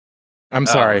I'm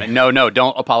sorry. No,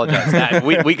 don't apologize.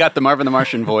 We got the Marvin the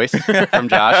Martian voice from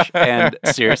Josh, and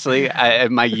seriously,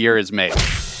 my year is made.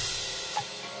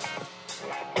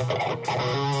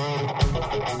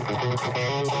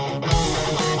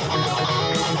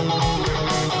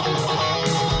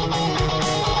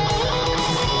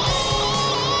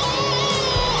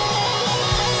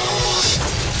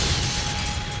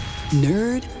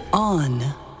 Nerd On.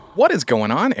 What is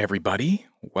going on, everybody?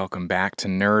 Welcome back to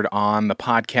Nerd On, the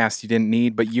podcast you didn't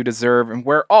need but you deserve, and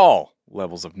where all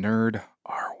levels of nerd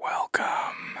are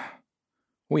welcome.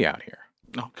 We out here.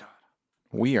 Oh, God.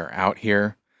 We are out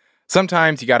here.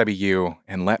 Sometimes you gotta be you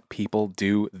and let people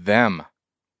do them.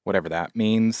 Whatever that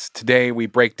means. Today we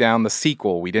break down the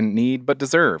sequel we didn't need but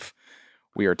deserve.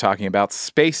 We are talking about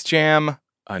Space Jam: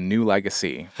 A New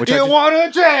Legacy. Which you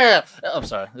wanna jam? I'm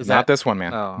sorry. Not this one,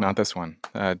 man. Oh. Not this one.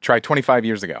 Tried 25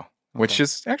 years ago. Which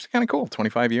is actually kind of cool.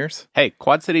 25 years. Hey,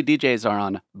 Quad City DJs are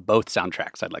on both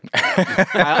soundtracks. I'd like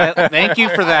to thank you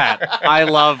for that. I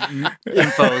love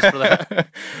infos for that.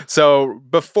 So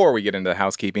before we get into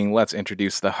housekeeping, let's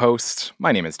introduce the host.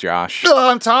 My name is Josh.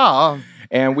 I'm Tom.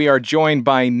 And we are joined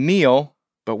by Neil,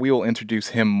 but we will introduce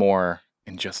him more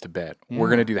in just a bit. Yeah. We're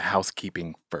going to do the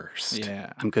housekeeping first.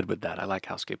 Yeah, I'm good with that. I like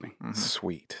housekeeping. Mm-hmm.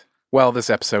 Sweet. Well, this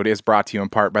episode is brought to you in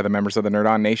part by the members of the Nerd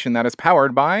On Nation that is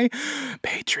powered by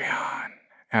Patreon.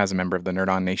 As a member of the Nerd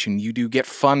On Nation, you do get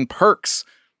fun perks.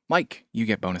 Like, you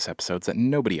get bonus episodes that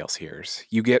nobody else hears.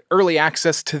 You get early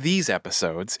access to these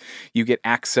episodes. You get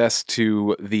access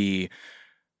to the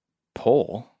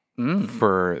poll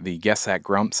for the Guess That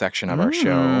Grump section of our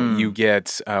show. You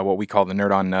get what we call the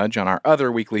Nerd On Nudge on our other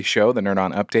weekly show, the Nerd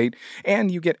On Update. And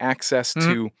you get access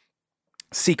to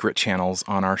secret channels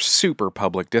on our super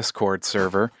public Discord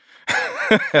server.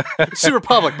 Super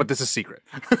public, but this is secret.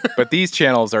 But these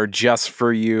channels are just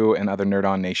for you and other Nerd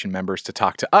On Nation members to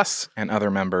talk to us and other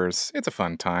members. It's a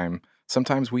fun time.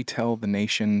 Sometimes we tell the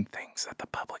nation things that the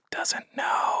public doesn't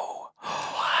know.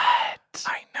 What?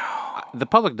 I know. The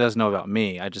public does know about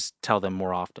me. I just tell them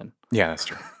more often. Yeah, that's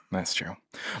true. That's true.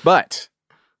 But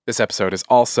this episode is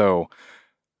also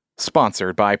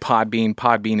sponsored by Podbean.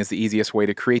 Podbean is the easiest way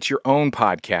to create your own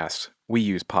podcast. We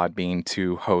use Podbean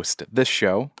to host this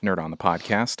show, Nerd On the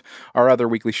Podcast, our other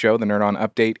weekly show, the Nerd On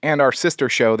Update, and our sister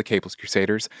show, the Capeless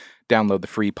Crusaders. Download the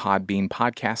free Podbean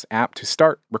podcast app to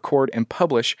start, record, and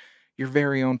publish your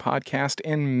very own podcast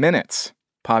in minutes.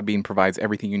 Podbean provides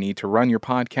everything you need to run your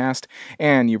podcast,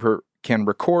 and you can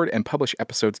record and publish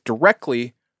episodes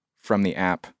directly from the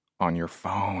app on your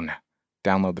phone.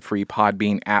 Download the free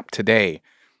Podbean app today.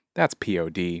 That's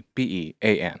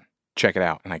Podbean. Check it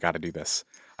out. And I got to do this.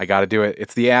 I got to do it.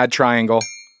 It's the ad triangle.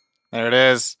 There it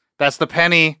is. That's the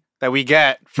penny that we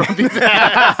get from these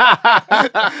ads.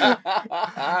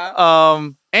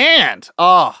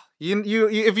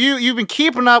 If you've been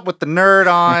keeping up with the Nerd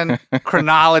On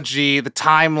chronology, the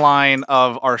timeline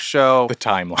of our show. The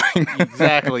timeline.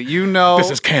 Exactly. You know.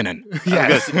 This is canon.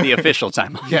 Yes. The official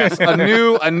timeline. Yes.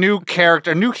 A new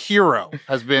character, a new hero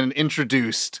has been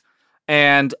introduced.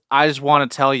 And I just want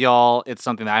to tell y'all it's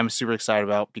something that I'm super excited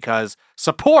about because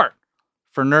support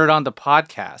for Nerd On the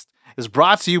Podcast is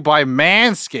brought to you by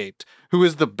Manscaped, who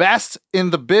is the best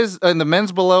in the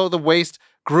men's below the waist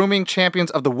grooming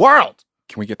champions of the world.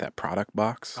 Can we get that product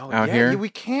box out here? Yeah, we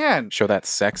can. Show that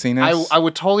sexiness. I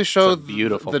would totally show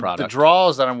beautiful the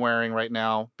draws that I'm wearing right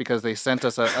now because they sent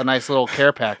us a nice little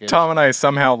care package. Tom and I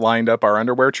somehow lined up our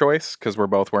underwear choice because we're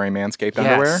both wearing Manscaped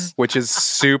underwear, which is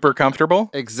super comfortable.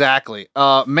 Exactly.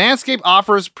 Manscaped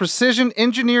offers precision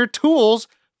engineered tools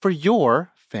for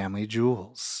your family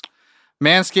jewels.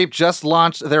 Manscaped just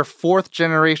launched their 4th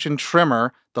generation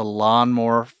trimmer, the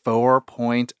Lawnmower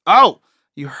 4.0.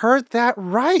 You heard that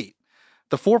right.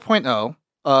 The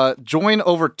 4.0, join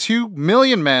over 2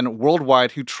 million men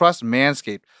worldwide who trust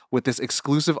Manscaped with this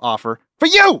exclusive offer for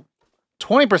you.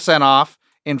 20% off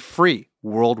and free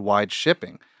worldwide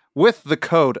shipping with the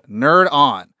code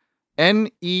NERDON,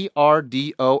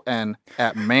 NERDON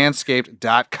at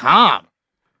manscaped.com.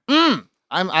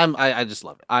 I just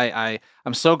love it.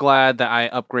 I'm so glad that I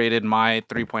upgraded my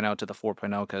 3.0 to the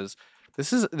 4.0 because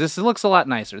this looks a lot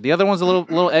nicer. The other one's a little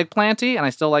eggplanty and I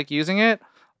still like using it.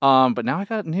 But now I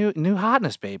got new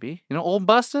hotness, baby. You know, old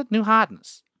busted, new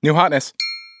hotness. New hotness.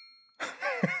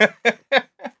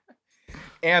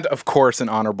 And, of course, an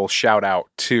honorable shout out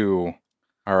to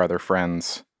our other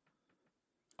friends,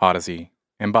 Odyssey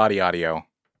and Body Audio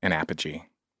and Apogee.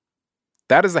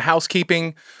 That is the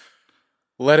housekeeping.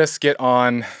 Let us get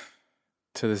on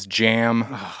to this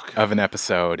jam of an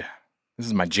episode. This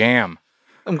is my jam.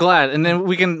 I'm glad. And then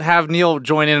we can have Neil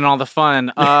join in on all the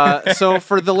fun. So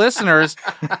for the listeners,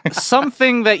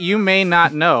 something that you may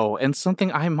not know and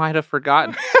something I might have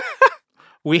forgotten.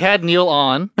 We had Neil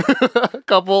on a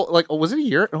couple, was it a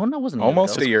year? Oh, no, it wasn't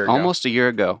Almost a year ago. Almost a year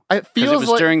ago. It feels Because it was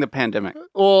like, during the pandemic.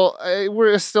 well,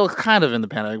 we're still kind of in the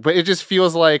pandemic, but it just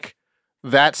feels like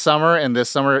that summer and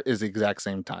this summer is the exact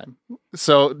same time.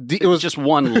 So it was Just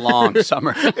one long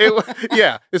summer.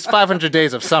 it's 500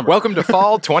 days of summer. Welcome to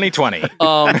fall 2020.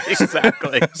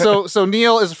 Exactly. So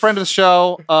Neil is a friend of the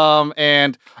show,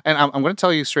 and I'm going to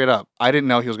tell you straight up, I didn't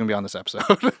know he was going to be on this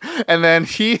episode. And then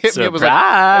he hit me up, was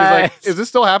like, "Is this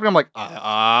still happening?" I'm like,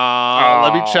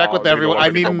 let me check with everyone. I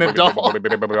need an adult.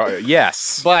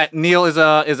 Yes. But Neil is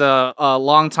a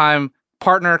longtime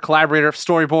partner, collaborator,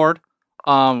 storyboard,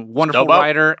 wonderful Dobo.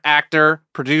 writer, actor,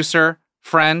 producer,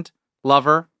 friend,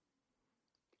 lover,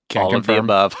 Can All confirm.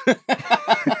 of the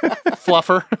above.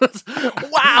 fluffer.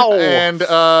 Wow.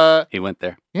 And He went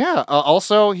there. yeah,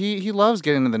 also he loves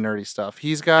getting into the nerdy stuff.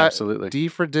 He's got Absolutely. D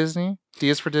for Disney. D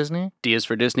is for Disney.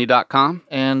 DisForDisney.com.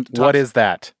 And What is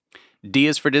that?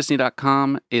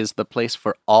 DisForDisney.com is the place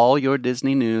for all your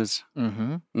Disney news.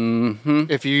 Mm-hmm. Mm-hmm.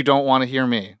 If you don't want to hear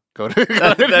me, go to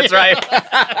That's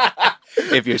right.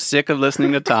 If you're sick of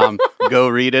listening to Tom, go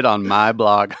read it on my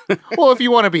blog. Well, if you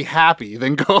want to be happy,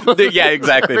 then go. Yeah,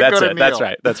 exactly. Go That's to it. That's Neil.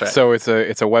 right. That's right. So it's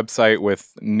a website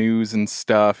with news and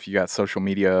stuff. You got social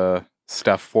media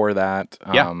stuff for that.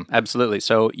 Yeah, absolutely.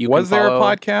 So you Was can there a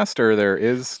follow- podcast, or there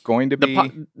is going to be?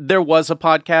 There was a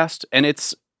podcast, and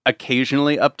it's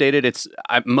occasionally updated.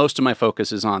 Most of my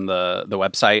focus is on the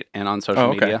website and on social Oh,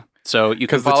 okay. media. So you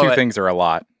can Because the follow two it. things are a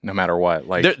lot, no matter what.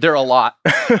 Like They're a lot.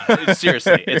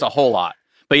 Seriously, it's a whole lot.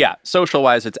 But yeah, social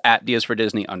wise, it's at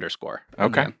 @DSForDisney_.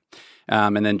 Okay.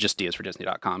 And then just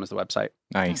DSForDisney.com is the website.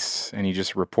 nice, and you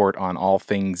just report on all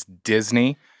things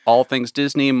Disney. All things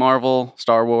Disney, Marvel,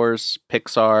 Star Wars,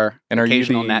 Pixar, And are you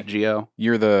occasional the- Nat Geo.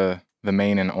 You're the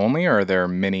main and only, or are there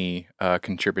many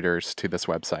contributors to this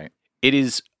website? It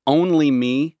is only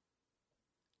me.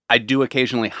 I do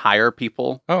occasionally hire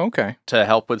people Oh, okay. to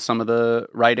help with some of the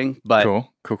writing, but Cool.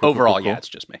 overall, yeah, it's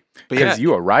just me. But yeah, Because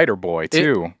you a writer boy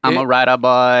too. I'm a writer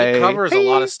boy. it covers a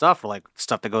lot of stuff, like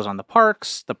stuff that goes on the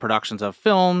parks, the productions of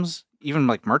films, even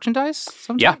like merchandise.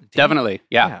 Sometimes. Yeah, Damn. definitely.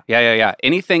 Yeah.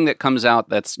 Anything that comes out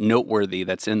that's noteworthy,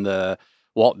 that's in the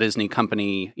Walt Disney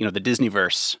Company, the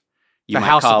Disneyverse. You The might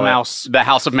House of call it. Mouse. The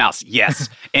House of Mouse, yes.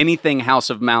 Anything House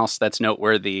of Mouse that's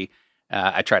noteworthy,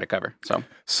 I try to cover.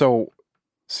 So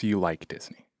you like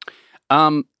Disney?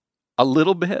 A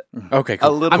little bit. Okay, A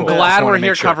cool. little I'm bit. Just glad wanna we're make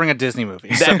here sure. covering a Disney movie.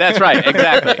 That's right.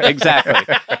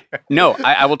 Exactly. No,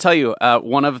 I will tell you,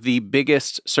 one of the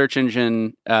biggest search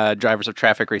engine drivers of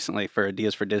traffic recently for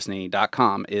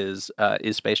DisForDisney.com is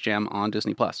Space Jam on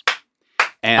Disney Plus.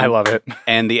 And I love it.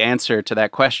 And the answer to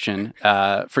that question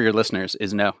for your listeners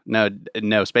is no.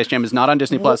 Space Jam is not on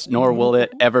Disney Plus, nor will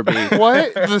it ever be.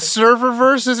 What? The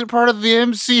serververse isn't part of the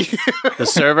MCU? The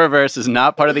serververse is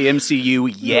not part of the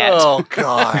MCU yet. Oh,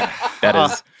 God. That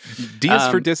is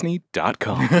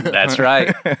DSForDisney.com. That's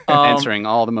right. Answering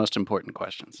all the most important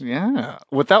questions. Yeah.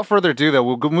 Without further ado, though,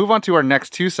 we'll move on to our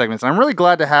next two segments. And I'm really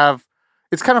glad to have.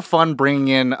 It's kind of fun bringing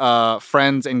in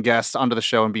friends and guests onto the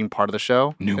show and being part of the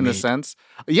show New in meat. a sense.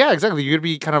 Yeah, exactly. You'd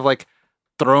be kind of like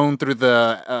thrown through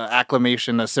the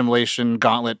acclimation, assimilation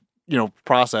gauntlet,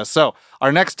 process. So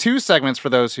our next two segments for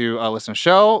those who listen to the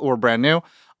show or brand new,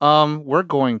 we're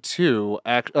going to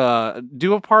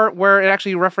do a part where it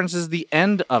actually references the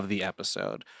end of the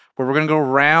episode, where we're going to go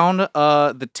around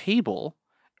the table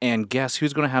and guess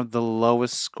who's going to have the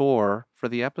lowest score for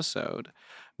the episode,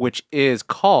 which is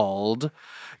called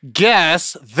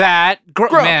Guess That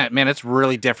Grump. Man, it's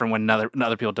really different when other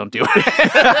people don't do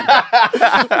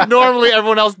it. Normally,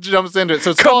 everyone else jumps into it. So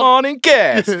it's Come called, on and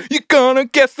guess. You're gonna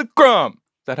guess the grump.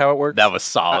 Is that how it works? That was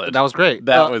solid. That was great.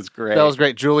 That was great. That was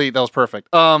great. Julie, that was perfect.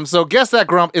 So Guess That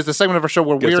Grump is the segment of our show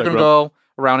where Guess we're That going to go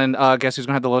around and guess who's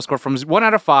going to have the lowest score from 1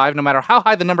 out of 5. No matter how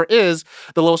high the number is,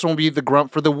 the lowest one will be the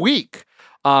grump for the week.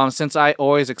 Since I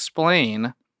always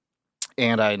explain,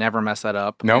 and I never mess that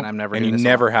up. No, and I'm never and doing you this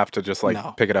never alone. have to just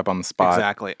No. pick it up on the spot.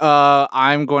 Exactly.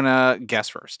 I'm going to guess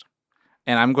first.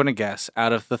 And I'm going to guess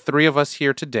out of the three of us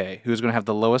here today, who's going to have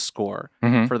the lowest score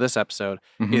Mhm. for this episode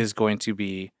Mhm. is going to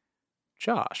be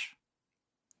Josh.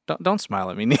 Don't smile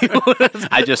at me, Neil.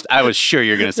 I was sure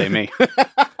you're going to say me.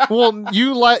 Well,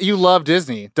 you love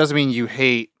Disney. Doesn't mean you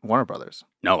hate Warner Brothers.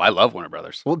 No, I love Warner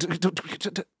Brothers. Well,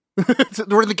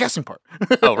 we're in the guessing part.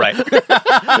 Oh, right.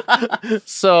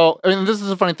 So, I mean, this is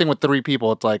a funny thing with three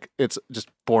people. It's like it's just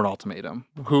born ultimatum.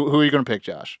 Who are you going to pick,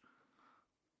 Josh?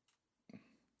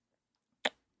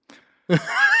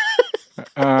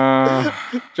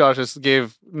 Josh just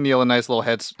gave Neil a nice little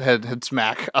head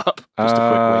smack up. Just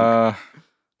a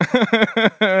quick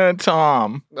wink.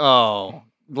 Tom. Oh,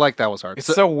 like that was hard. It's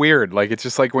so weird. Like it's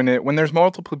just like when there's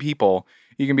multiple people,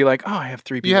 you can be like, oh, I have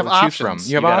 3 people have to choose from. options.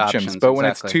 You have You got options. options, But when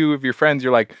it's exactly. 2 of your friends,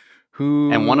 you're like,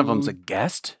 who? And one of them's a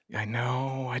guest? I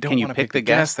know. I don't Can you want to pick pick the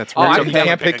guest? That's Oh, right. I So can you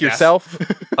can't pick pick a guest. yourself.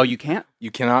 Oh, you can't?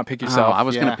 You cannot pick Oh, yourself. I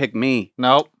was going Yeah. to pick me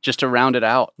Nope. just to round it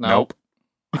out. Nope.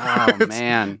 Oh,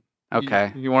 man.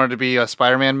 Okay. You wanted to be a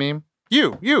Spider-Man meme?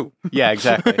 You. Yeah,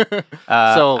 exactly.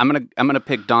 So- I'm gonna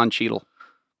pick Don Cheadle.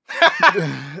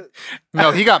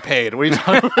 No, he got paid. What are you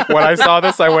talking about? When I saw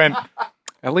this, I went,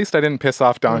 at least I didn't piss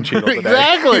off Don Cheadle today.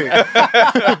 Exactly.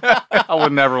 I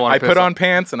would never want I to put on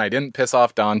pants and I didn't piss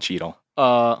off Don Cheadle.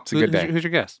 It's a good day. Who's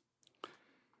your guess?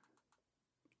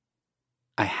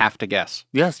 I have to guess.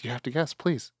 Yes, you have to guess,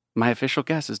 please. My official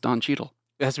guess is Don Cheadle.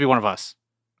 It has to be one of us.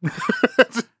 All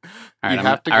right, You I'm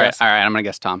have to gonna, all right, guess. all right, I'm going to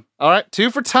guess Tom. All right,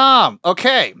 2 for Tom.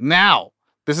 Okay, now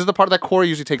this is the part that Corey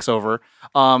usually takes over.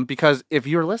 Because if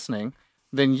you're listening,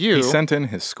 then you. He sent in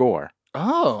his score.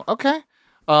 Oh, okay.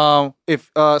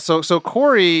 So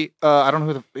Corey, I don't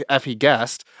know who the F he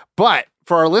guessed, but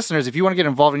for our listeners, if you want to get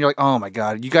involved and you're like, oh my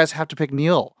God, you guys have to pick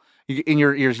Neil. And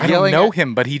you're I don't yelling. know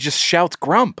him, but he just shouts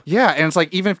grump. Yeah, and it's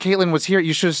like even if Caitlin was here,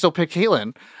 you should have still picked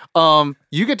Caitlin.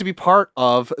 You get to be part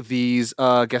of these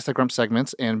Guess That Grump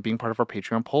segments and being part of our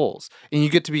Patreon polls. And you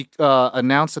get to be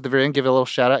announced at the very end, give it a little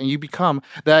shout out, and you become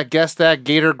that Guess That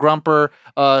Gator Grumper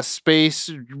space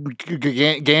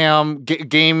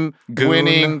game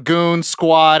winning goon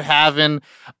squad having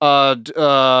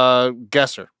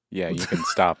guesser. Yeah, you can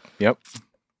stop. Yep.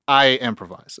 I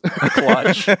improvise.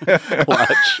 Clutch.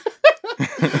 Clutch.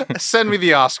 Send me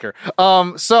the Oscar.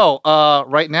 So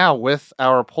right now with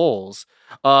our polls,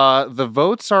 the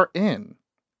votes are in,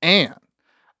 and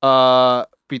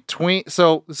between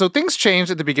so things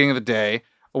changed at the beginning of the day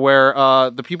where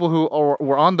the people who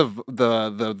were on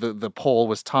the poll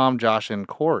was Tom, Josh, and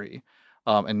Corey,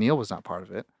 and Neil was not part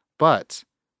of it. But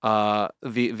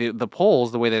the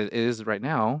polls, the way that it is right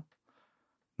now,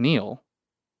 Neil,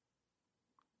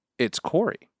 it's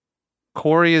Corey.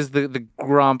 Corey is the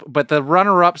grump, but the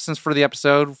runner-up since for the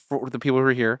episode for the people who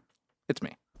are here, it's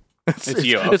me. It's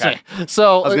you, It's okay. me.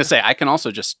 So I was going to say, I can also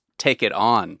just take it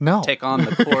on. No. Take on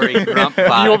the Corey Grump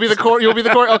vibes. You'll be the Corey. You'll be the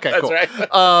Corey. Okay, That's cool.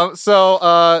 right.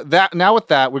 So that now with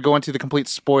that, we're going to the complete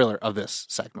spoiler of this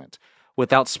segment.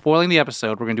 Without spoiling the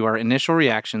episode, we're going to do our initial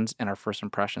reactions and our first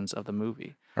impressions of the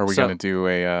movie. Are we So- going to do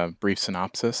a brief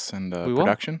synopsis and We will.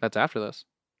 production? That's after this.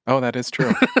 Oh, that is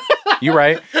true. You're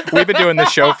right. We've been doing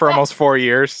this show for almost 4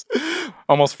 years,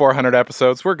 almost 400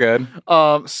 episodes. We're good.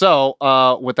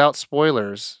 So without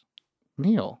spoilers,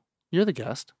 Neil, you're the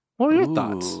guest. What are your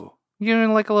thoughts? Ooh. Give me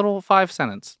like a little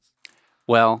 5-sentence.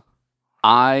 Well,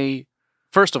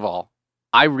 first of all,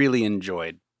 I really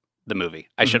enjoyed the movie.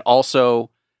 I should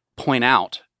also point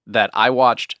out that I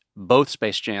watched both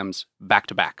Space Jams back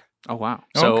to back. Oh wow!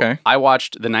 So Okay. I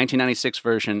watched the 1996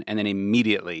 version and then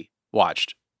immediately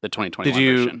watched the 2021 Did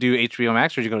you version. do HBO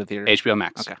Max or did you go to theater? HBO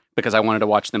Max. Okay. Because I wanted to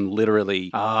watch them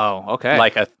literally Oh, okay.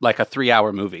 like a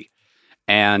 3-hour movie.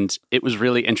 And it was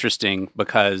really interesting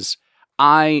because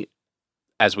I,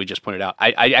 as we just pointed out,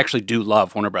 I actually do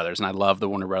love Warner Brothers and I love the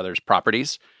Warner Brothers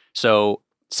properties. So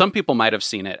some people might have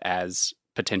seen it as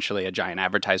potentially a giant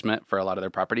advertisement for a lot of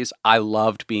their properties. I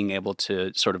loved being able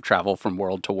to sort of travel from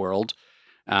world to world.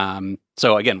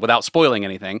 So again, without spoiling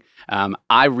anything,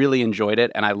 I really enjoyed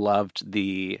it and I loved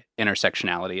the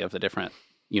intersectionality of the different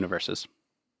universes.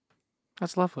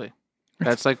 That's lovely.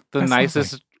 That's like the that's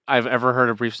nicest I've ever heard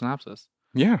a brief synopsis.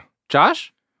 Yeah.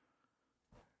 Josh?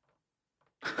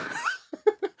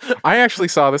 I actually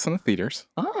saw this in the theaters.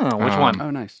 Oh, which one?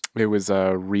 Oh, nice. It was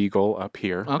Regal up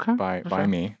here Okay, by okay.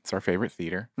 me. It's our favorite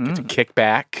theater. Get to Mm. kick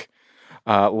back.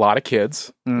 A lot of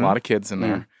kids. Mm. A lot of kids in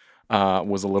there.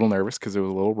 Was a little nervous because it was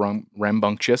a little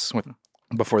rambunctious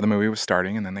before the movie was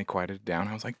starting, and then they quieted it down.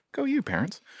 I was like, "Go you,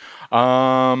 parents!"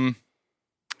 And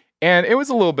it was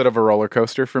a little bit of a roller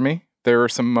coaster for me. There were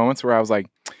some moments where I was like,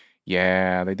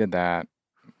 "Yeah, they did that,"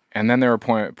 and then there were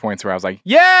points where I was like,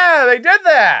 "Yeah, they did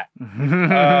that."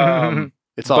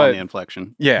 It's all in But- the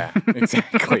inflection. Yeah,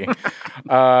 exactly.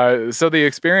 So the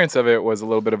experience of it was a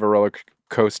little bit of a roller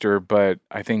coaster, but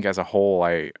I think as a whole,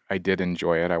 I did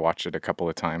enjoy it. I watched it a couple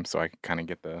of times, so I kind of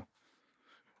get the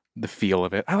feel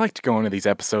of it. I like to go into these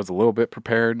episodes a little bit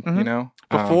prepared, you Mhm. know.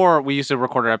 Before, we used to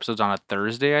record our episodes on a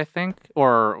Thursday, I think.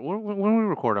 Or when we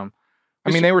record them? I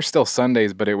mean, they were still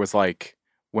Sundays, but it was like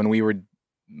when we were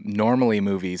normally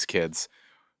movies, kids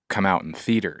come out in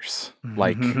theaters.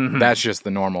 Like that's just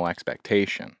the normal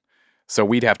expectation. So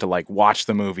we'd have to like watch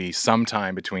the movie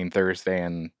sometime between Thursday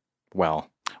and, well,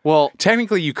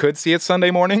 technically you could see it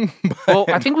Sunday morning. Well,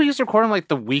 I think we used to record them like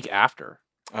the week after.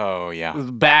 Oh, yeah.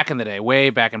 Back in the day, way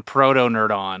back in Proto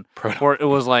Nerd On. Where it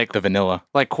was like the vanilla.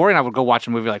 Like Corey and I would go watch a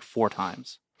movie like 4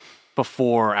 times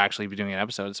before actually doing an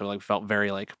episode. So like we felt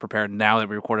very like prepared. Now that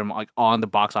we record them like on the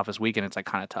box office weekend, it's like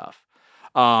kind of tough.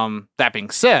 That being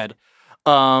said,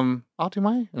 I'll do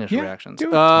my initial reactions.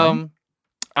 Do it.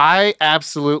 I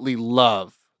absolutely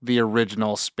love the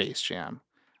original Space Jam,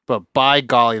 but by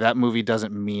golly, that movie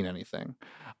doesn't mean anything.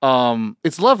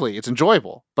 It's lovely, it's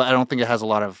enjoyable, but I don't think it has a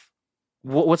lot of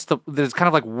there's kind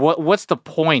of like what's the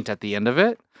point at the end of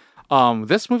it.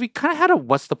 This movie kind of had a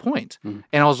what's the point, and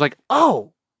I was like,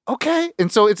 oh, okay.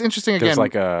 And so it's interesting again. There's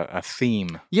like a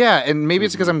theme. Yeah, and maybe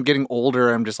it's because I'm getting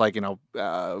older. I'm just like,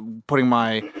 putting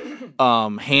my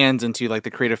hands into like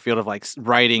the creative field of like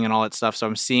writing and all that stuff. So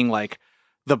I'm seeing like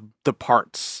the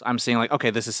parts. I'm seeing like, okay,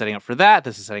 this is setting up for that.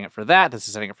 This is setting up for that. This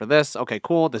is setting up for this. Okay,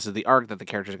 cool. This is the arc that the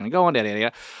characters are going to go on. Yada,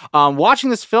 yada, yada.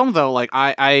 Watching this film though, like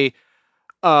I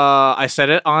said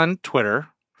it on Twitter.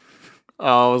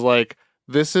 I was like,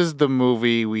 this is the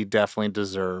movie we definitely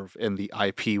deserve in the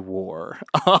IP war,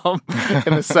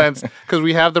 in a sense, because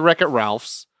we have the Wreck-It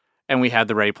Ralphs and we had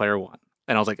the Ready Player One,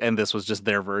 and I was like, and this was just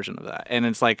their version of that, and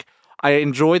it's like I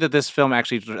enjoyed that this film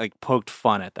actually like poked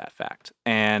fun at that fact,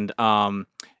 and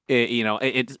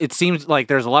it seems like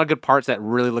there's a lot of good parts that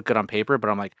really look good on paper, but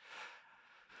I'm like.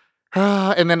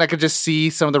 And then I could just see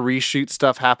some of the reshoot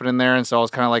stuff happening there, and so I was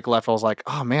kind of like left. I was like,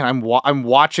 "Oh man, I'm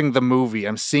watching the movie.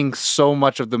 I'm seeing so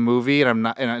much of the movie, and I'm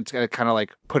not, and it's kind of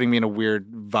like putting me in a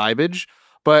weird vibage."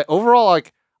 But overall,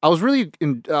 like I was really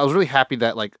happy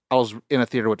that like I was in a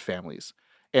theater with families,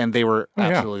 and they were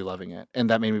absolutely loving it, and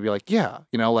that made me be like, "Yeah,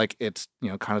 like it's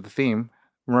kind of the theme.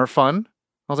 Remember fun?"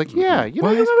 I was like, "Yeah,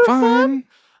 remember fun?"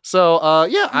 So I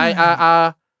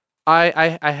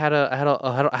had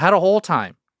a whole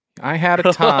time. I had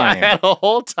a time. I had a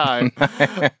whole time.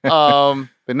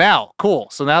 But now, cool.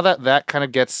 So now that kind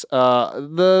of gets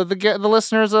the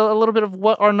listeners a little bit of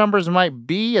what our numbers might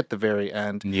be at the very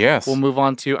end. Yes. We'll move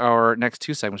on to our next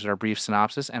 2 segments, our brief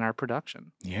synopsis and our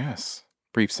production. Yes.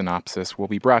 Brief synopsis will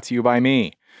be brought to you by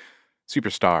me.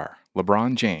 Superstar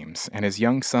LeBron James and his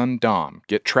young son Dom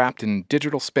get trapped in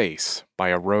digital space by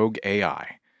a rogue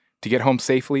AI. To get home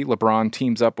safely, LeBron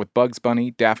teams up with Bugs Bunny,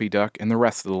 Daffy Duck, and the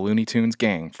rest of the Looney Tunes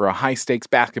gang for a high-stakes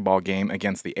basketball game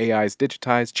against the AI's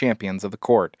digitized champions of the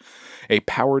court, a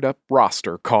powered-up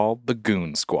roster called the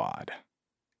Goon Squad.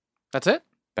 That's it?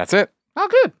 That's it. Oh,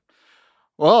 good.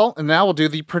 Well, and now we'll do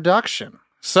the production.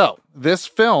 So, this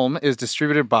film is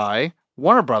distributed by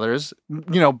Warner Brothers,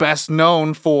 best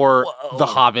known for The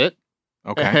Hobbit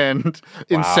and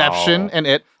Inception, and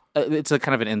it's a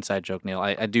kind of an inside joke, Neil.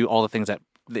 I do all the things that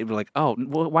they were like, oh,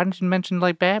 well, why didn't you mention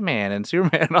like Batman and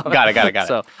Superman? And all Got it.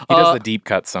 So he does the deep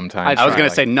cuts sometimes. I was going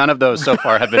to say none of those so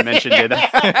far have been mentioned in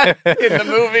the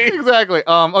movie. Exactly.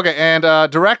 Okay, and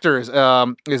directors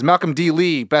is Malcolm D.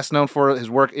 Lee, best known for his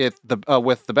work with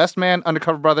The Best Man,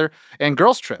 Undercover Brother, and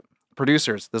Girls Trip.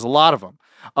 Producers, there's a lot of them.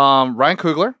 Ryan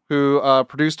Coogler, who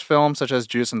produced films such as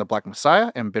Judas and the Black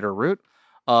Messiah and Bitter Root.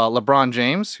 LeBron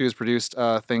James, who's produced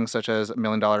things such as $1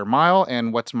 Million Mile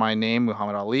and What's My Name,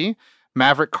 Muhammad Ali.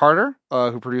 Maverick Carter,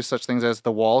 who produced such things as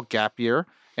The Wall, Gap Year,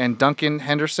 and Duncan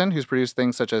Henderson, who's produced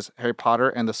things such as Harry Potter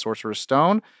and the Sorcerer's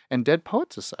Stone and Dead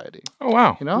Poets Society. Oh,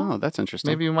 wow. Oh, that's interesting.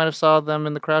 Maybe you might have saw them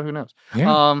in the crowd. Who knows?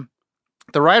 Yeah.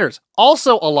 The writers,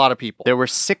 also a lot of people. There were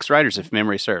 6 writers, if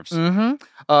memory serves.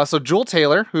 Mm-hmm. So Jewel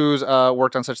Taylor, who's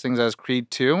worked on such things as Creed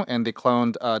 2 and They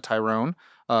Cloned Tyrone.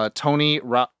 Tony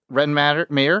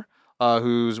Rettenmayer,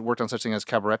 who's worked on such things as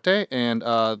Cabarete and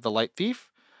The Light Thief.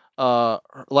 The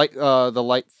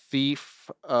Light Thief,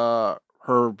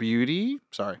 Her Beauty.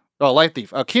 Light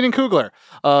Thief. Keenan Coogler,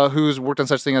 who's worked on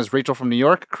such things as Rachel from New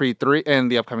York, Creed 3,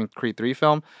 and the upcoming Creed 3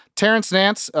 film. Terrence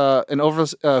Nance,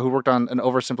 who worked on an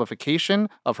oversimplification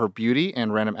of Her Beauty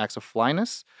and Random Acts of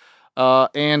Flyness.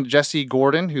 And Jesse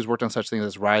Gordon, who's worked on such things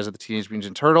as Rise of the Teenage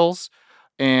Mutant Ninja Turtles.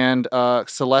 And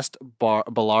Celeste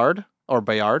Bayard,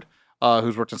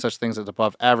 who's worked on such things as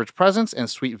Above Average Presence and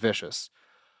Sweet Vicious.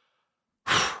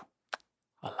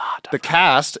 A lot. The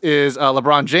cast is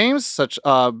LeBron James,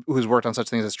 who's worked on such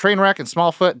things as Trainwreck and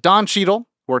Smallfoot. Don Cheadle,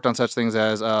 worked on such things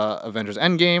as Avengers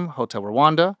Endgame, Hotel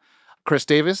Rwanda. Chris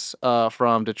Davis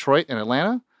from Detroit and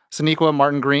Atlanta. Sonequa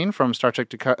Martin Green from Star Trek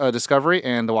Discovery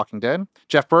and The Walking Dead.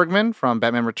 Jeff Bergman from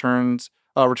Batman Return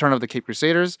of the Caped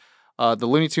Crusaders. The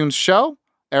Looney Tunes Show.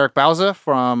 Eric Bauza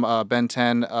from Ben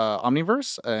 10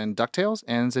 Omniverse and DuckTales.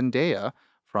 And Zendaya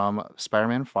from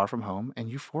Spider-Man Far From Home and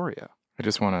Euphoria. I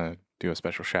just want to do a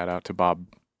special shout out to Bob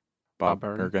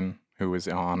Bergen, who was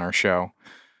on our show,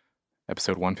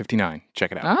 episode 159.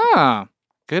 Check it out. Ah,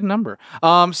 good number.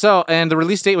 And the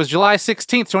release date was July 16th,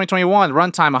 2021.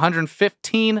 Runtime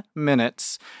 115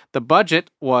 minutes. The budget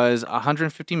was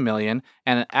 $150 million,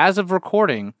 and as of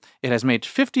recording, it has made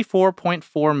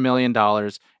 $54.4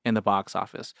 million in the box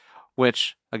office,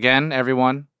 which, again,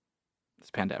 everyone, it's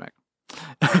pandemic.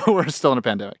 We're still in a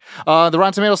pandemic. The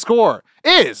Rotten Tomatoes score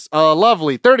is a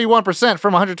lovely 31%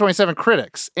 from 127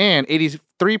 critics and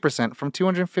 83% from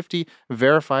 250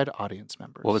 verified audience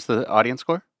members. What was the audience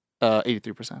score?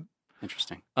 83%.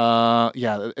 Interesting.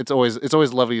 Yeah, it's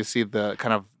always lovely to see the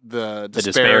kind of the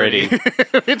disparity.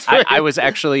 between- I was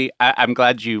actually, I'm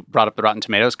glad you brought up the Rotten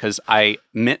Tomatoes because I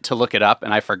meant to look it up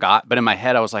and I forgot. But in my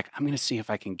head, I was like, I'm going to see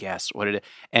if I can guess what it is.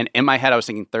 And in my head, I was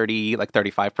thinking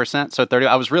 35%. So 30,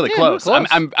 I was really close. Close.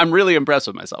 I'm really impressed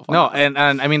with myself. No, and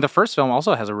I mean, the first film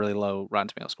also has a really low Rotten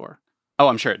Tomatoes score. Oh,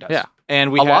 I'm sure it does. Yeah.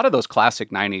 And a lot of those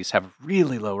classic 90s have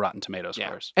really low Rotten Tomatoes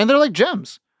scores. And they're like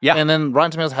gems. Yeah. And then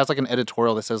Rotten Tomatoes has like an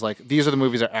editorial that says like these are the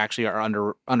movies that actually are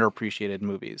underappreciated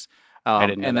movies. I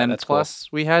didn't know and that. then That's plus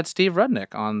we had Steve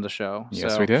Rudnick on the show.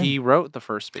 Yes, so we did. He wrote the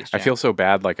first Space Jam. I feel so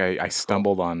bad. Like I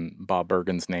stumbled on Bob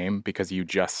Bergen's name because you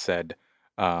just said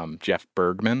Jeff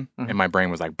Bergman, and my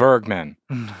brain was like Bergman.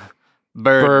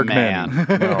 Birdman.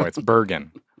 No, it's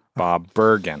Bergen. Bob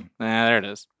Bergen. there it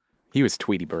is. He was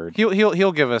Tweety Bird.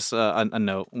 He'll give us a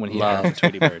note when he Love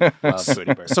Tweety Bird. Love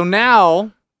Tweety Bird. So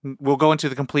now we'll go into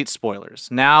the complete spoilers.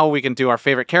 Now we can do our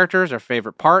favorite characters, our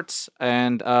favorite parts,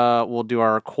 and we'll do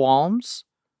our qualms,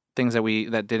 things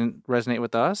that didn't resonate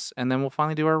with us, and then we'll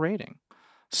finally do our rating.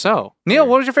 So, Neil,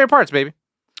 what was your favorite parts, baby?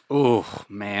 Oh,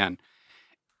 man.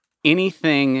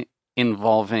 Anything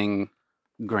involving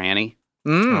Granny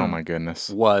Oh my goodness.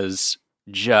 was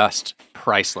just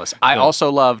priceless. I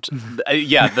also loved,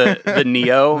 the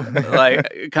Neo.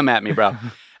 Like, come at me, bro.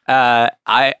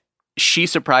 She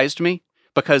surprised me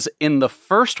because in the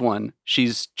first one,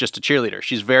 she's just a cheerleader.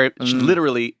 She's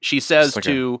she says like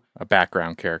to a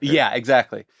background character. Yeah,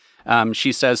 exactly.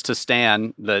 She says to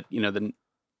Stan, the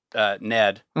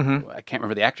Ned. Mm-hmm. I can't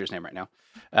remember the actor's name right now.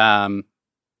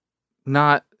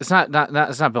 It's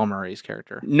not Bill Murray's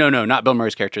character. No, not Bill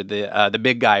Murray's character. The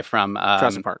big guy from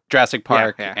Jurassic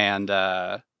Park, Yeah. and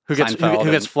Who gets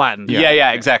Seinfeld flattened.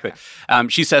 Yeah, exactly.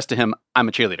 She says to him, "I'm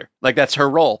a cheerleader." Like that's her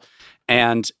role.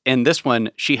 And in this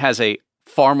one, she has a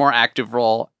far more active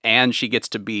role, and she gets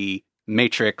to be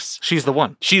Matrix. She's the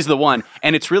one. She's the one,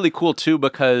 and it's really cool too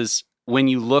because when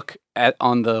you look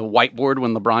on the whiteboard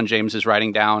when LeBron James is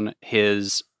writing down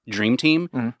his dream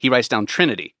team, he writes down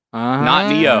Trinity.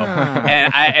 Not Neo.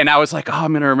 And I was like, oh,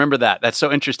 I'm going to remember that. That's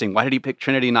so interesting. Why did he pick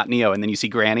Trinity, not Neo? And then you see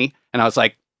Granny. And I was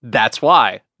like, that's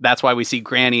why. That's why we see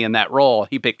Granny in that role.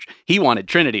 He wanted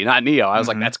Trinity, not Neo. I was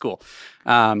like, that's cool.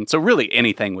 So really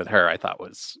anything with her I thought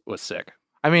was sick.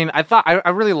 I mean, I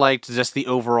really liked just the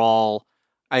overall,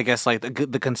 I guess, like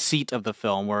the conceit of the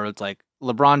film where it's like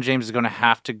LeBron James is going to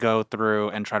have to go through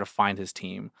and try to find his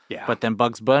team. Yeah. But then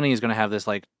Bugs Bunny is going to have this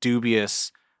like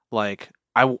dubious, like,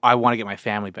 I want to get my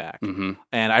family back. Mm-hmm.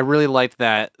 And I really liked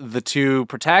that the two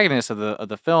protagonists of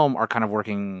the film are kind of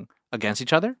working against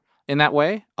each other in that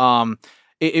way.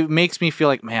 It makes me feel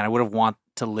like, man, I would have wanted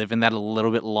to live in that a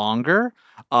little bit longer.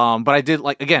 But I did,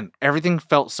 like, again, everything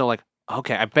felt so like,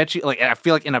 okay, I bet you, like, I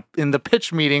feel like in the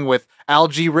pitch meeting with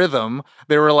Algae Rhythm,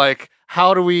 they were like,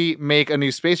 how do we make a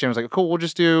new Space Jam? I was like, cool, we'll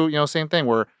just do, same thing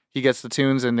where he gets the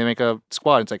tunes and they make a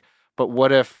squad. It's like, but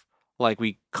what if, like,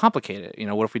 we complicate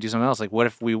it? What if we do something else? Like, what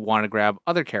if we want to grab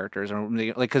other characters? Or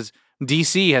like, because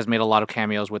DC has made a lot of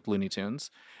cameos with Looney Tunes.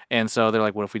 And so they're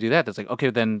like, what if we do that? That's like, okay,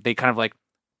 then they kind of like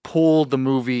pulled the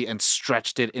movie and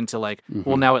stretched it into like,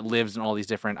 well, now it lives in all these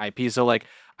different IPs. So like,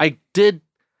 I did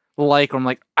like, I'm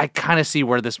like, I kind of see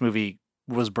where this movie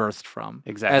was birthed from.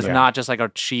 Exactly. As not just like a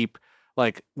cheap,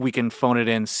 like, we can phone it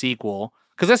in sequel.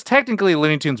 Because that's technically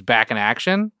Looney Tunes back in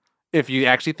action, if you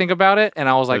actually think about it. And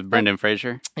I was like, with Brendan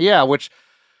Fraser. Yeah, which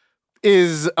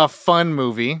is a fun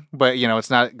movie, but it's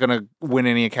not gonna win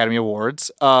any Academy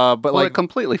Awards. But it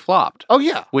completely flopped. Oh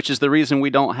yeah, which is the reason we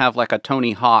don't have like a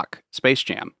Tony Hawk Space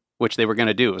Jam, which they were going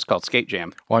to do. It was called Skate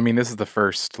Jam. Well, I mean, this is the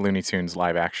first Looney Tunes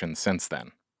live action since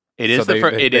then. It is the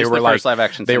first live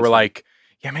action. They were like,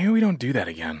 yeah, maybe we don't do that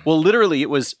again. Well, literally, it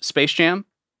was Space Jam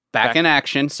back in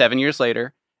action 7 years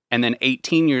later, and then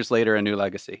 18 years later, A New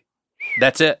Legacy.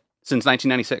 That's it. Since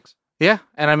 1996. Yeah,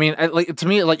 and I mean, to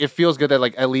me, like, it feels good that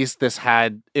like at least it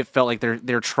felt like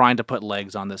they're trying to put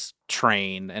legs on this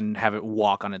train and have it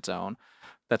walk on its own.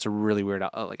 that's a really weird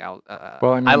Well,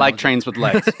 I mean, I like trains with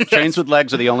legs. Trains with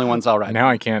legs are the only ones I'll ride. now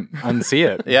I can't unsee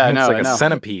it. Yeah, I it's know, like I a know.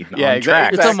 centipede. Yeah, on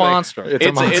exactly. tracks. It's a monster. It's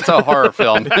a monster. It's a horror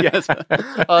film. Yes.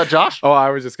 Josh? Oh, I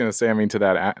was just gonna say. I mean, to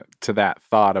that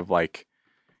thought of like,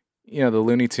 the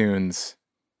Looney Tunes.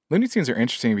 Looney Tunes are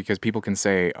interesting because people can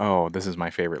say, "Oh, this is my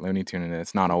favorite Looney Tune," and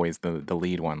it's not always the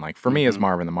lead one. Like for me, it's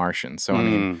Marvin the Martian. So I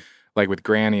mean, like with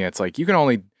Granny, it's like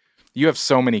you have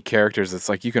so many characters. It's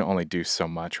like you can only do so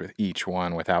much with each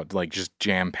one without like just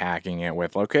jam packing it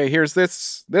with, okay, here's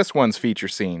this one's feature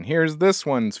scene, here's this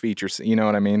one's feature scene. You know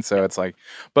what I mean? So it's like,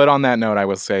 but on that note, I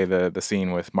will say the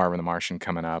scene with Marvin the Martian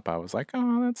coming up, I was like,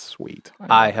 oh, that's sweet.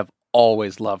 I have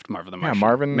always loved Marvin the Yeah, Martian.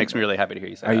 Marvin makes me really happy to hear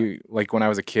you say that. Like when I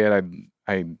was a kid,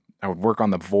 I would work on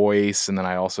the voice, and then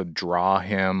I also draw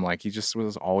him. Like he just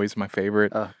was always my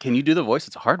favorite. Can you do the voice?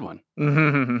 It's a hard one.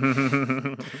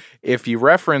 If you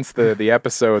reference the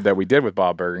episode that we did with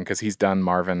Bob Bergen, because he's done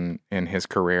Marvin in his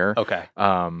career. Okay. Did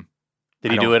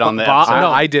I he don't- do it on the Bob- episode?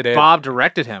 no, I did it, Bob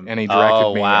directed him. and he directed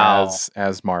Oh, me wow.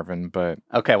 as Marvin. But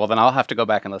Okay, well then I'll have to go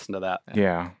back and listen to that.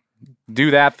 yeah, do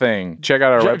that thing. Check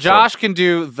out our website. Josh can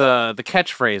do the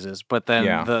catchphrases, but then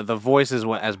Yeah. the voice is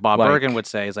what, as Bob Like- Bergen would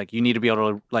say, is like you need to be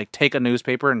able to like take a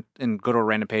newspaper and go to a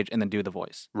random page and then do the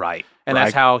voice, Right. and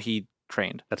that's how he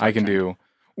trained. That's I can do.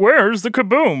 Where's the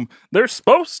kaboom? There's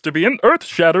supposed to be an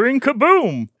earth-shattering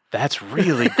kaboom. That's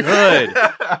really good.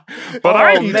 But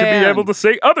I Oh, need to man. be able to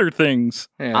say other things.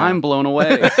 Yeah. I'm blown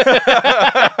away.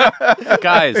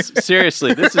 Guys,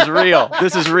 seriously, this is real.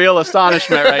 This is real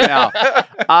astonishment right now.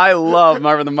 I love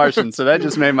Marvin the Martian, so that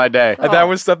just made my day. That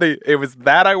was something. It was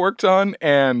that I worked on,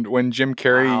 and when Jim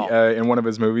Carrey Wow. in one of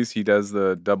his movies, he does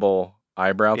the double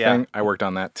eyebrow Yeah. thing. I worked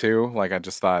on that too. Like I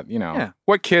just thought, Yeah.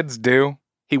 what kids do.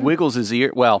 He wiggles his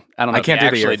ear. Well, I don't know I if can't he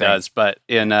do the ear actually thing. does, but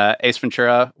in Ace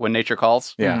Ventura, When Nature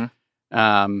Calls, Yeah.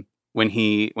 when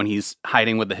he's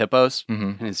hiding with the hippos Mm-hmm.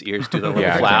 and his ears do the little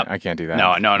Yeah, flap. I can't do that. No.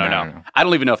 I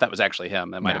don't even know if that was actually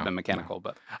him. That might have No, been mechanical,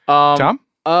 but Tom?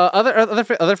 Other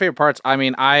favorite parts. I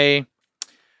mean, I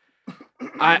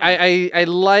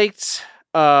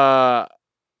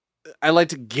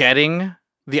liked getting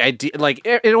the idea. Like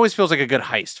it always feels like a good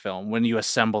heist film when you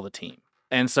assemble the team.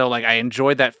 And so, like, I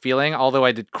enjoyed that feeling, although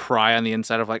I did cry on the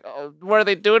inside of, like, oh, what are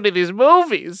they doing to these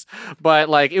movies? But,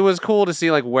 like, it was cool to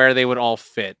see, like, where they would all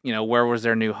fit. You know, where was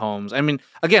their new homes? I mean,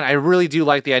 again, I really do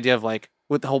like the idea of, like,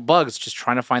 with the whole Bugs, just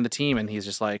trying to find the team. And he's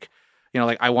just like, you know,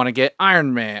 like, I want to get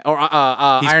Iron Man or He's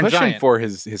Iron pushing Giant. for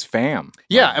his fam.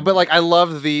 Yeah, but, like, I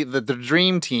loved the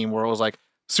dream team where it was, like,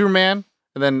 Superman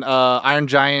and then Iron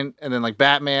Giant and then, like,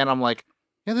 Batman. I'm like,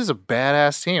 yeah, this is a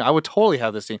badass team. I would totally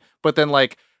have this team. But then,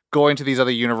 like, going to these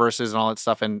other universes and all that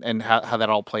stuff and how that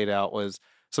all played out was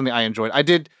something I enjoyed. I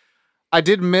did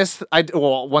miss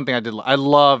one thing I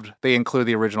loved they include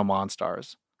the original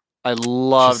Monstars. I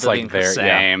loved Just like the there, yeah.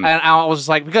 same. and I was just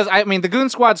like, because I mean the Goon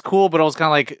Squad's cool, but I was kind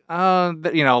of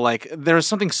like, you know, like there's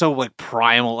something so like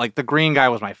primal. Like the green guy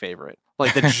was my favorite,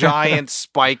 like the giant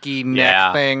spiky neck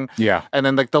Yeah. thing. Yeah. And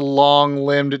then like the long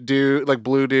limbed dude, like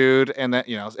blue dude, and then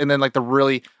and then like the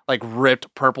really like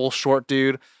ripped purple short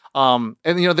dude. And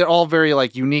you know they're all very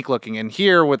like unique looking. And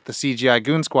here with the CGI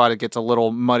Goon Squad, it gets a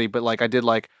little muddy. But like I did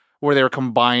like where they were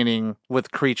combining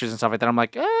with creatures and stuff like that. I'm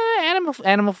like,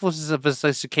 animal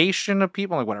sophistication of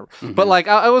people, like whatever. Mm-hmm. But like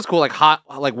it was cool.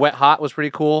 Like wet hot was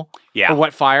pretty cool. Yeah. Or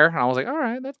wet fire. And I was like, all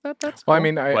right, that's Well, cool. I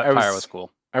mean, I Wetfire was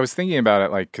cool. I was thinking about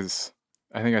it, like, because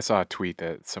I think I saw a tweet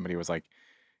that somebody was like,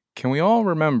 "Can we all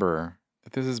remember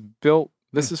that this is built?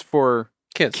 This is for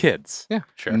kids, Yeah,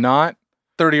 sure. not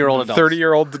 30-year-old adults.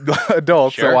 30-year-old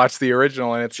adults Sure. that watch the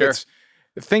original." And it's Sure. it's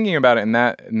thinking about it in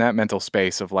that mental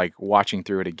space of like watching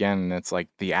through it again, and it's like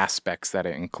the aspects that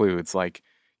it includes. Like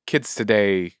kids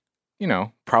today, you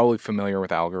know, probably familiar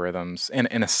with algorithms and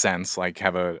in a sense, like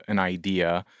have an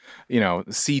idea, you know,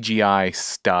 CGI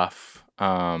stuff,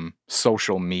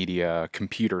 social media,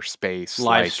 computer space,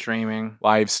 live like, streaming.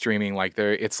 live streaming. Like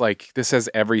it's like this has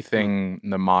everything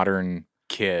the modern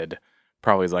kid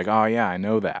probably is like, oh yeah, I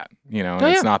know that, you know. And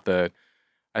it's not I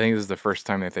think this is the first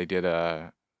time that they did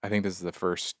I think this is the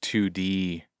first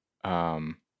 2D. I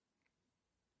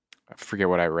forget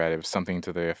what I read. It was something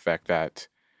to the effect that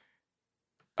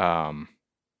it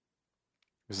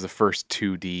was the first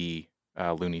 2D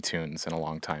Looney Tunes in a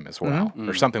long time as well,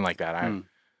 or something like that.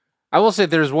 I will say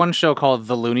there's one show called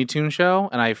The Looney Tune Show,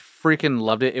 and I freaking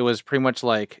loved it. It was pretty much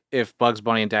like if Bugs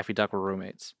Bunny and Daffy Duck were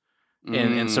roommates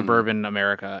in suburban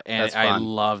America, and That's I fun.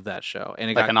 loved that show. And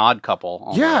it Like got an odd couple.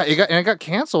 Almost. yeah, it got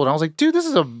canceled. And I was like, dude, this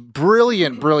is a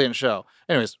brilliant show.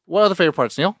 Anyways, what other favorite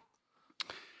parts, Neil?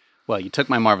 Well, you took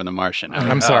my Marvin the Martian.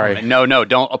 I'm sorry. No,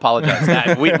 don't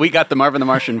apologize. We got the Marvin the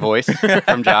Martian voice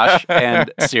from Josh,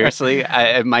 and seriously,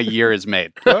 my year is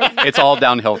made. It's all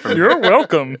downhill from here. You're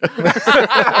welcome.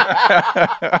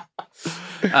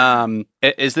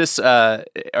 Is this?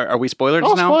 Are we spoilers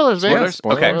now? Spoilers, man.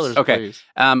 Spoilers. Okay. Spoilers, Okay. please.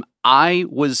 I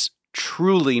was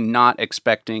truly not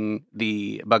expecting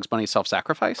the Bugs Bunny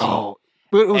self-sacrifice. Oh,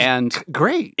 but it was and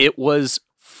great. it was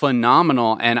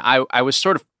phenomenal, and I was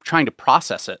sort of trying to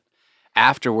process it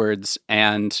afterwards,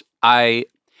 and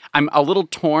I'm a little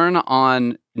torn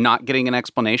on not getting an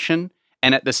explanation,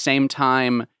 and at the same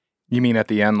time, You mean at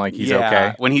the end, like he's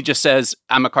okay? when he just says,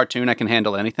 "I'm a cartoon, I can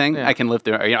handle anything, Yeah. I can live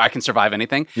through, I can survive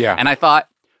anything," Yeah. and I thought,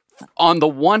 on the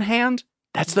one hand,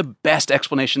 that's the best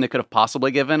explanation they could have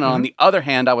possibly given, and on the other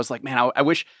hand, I was like, man, I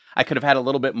wish I could have had a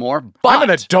little bit more. But I'm an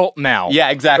adult now. yeah,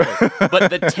 exactly. But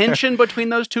the tension between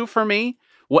those two for me,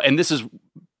 and this is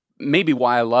maybe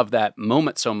why I love that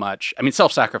moment so much. I mean,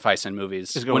 self-sacrifice in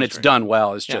movies, Is when going it's straight. done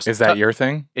well, is just Is that your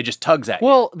thing? it just tugs at you.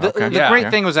 Well, the Okay. Yeah. great Yeah.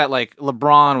 thing was that like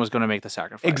LeBron was going to make the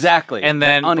sacrifice. Exactly. And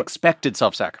then- That unexpected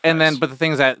self-sacrifice. But the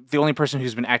thing is that the only person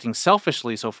who's been acting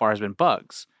selfishly so far has been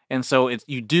Bugs. And so it's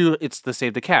the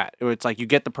save the cat. Or it's like you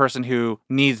get the person who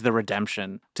needs the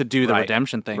redemption to do the Right.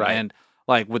 redemption thing. Right. And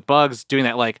like with Bugs doing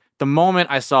that, like the moment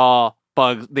I saw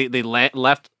Bugs,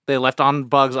 they left on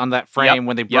Bugs on that frame Yep.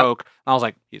 when they Yep. broke. I was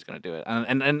like, he's gonna do it.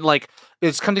 And like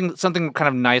it's something kind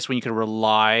of nice when you can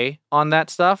rely on that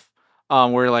stuff. Where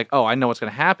you're like, oh, I know what's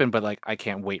gonna happen, but like I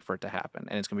can't wait for it to happen,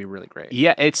 and it's gonna be really great.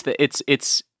 yeah, it's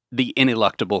the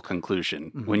ineluctable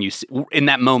conclusion when you see, in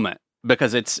that moment,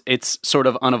 because it's sort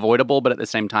of unavoidable, but at the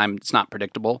same time, it's not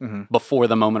predictable before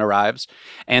the moment arrives.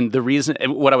 And the reason,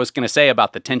 what I was going to say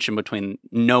about the tension between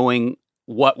knowing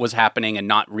what was happening and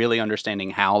not really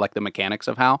understanding how, like the mechanics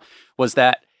of how, was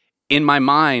that in my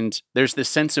mind, there's this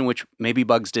sense in which maybe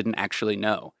Bugs didn't actually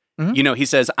know. You know, he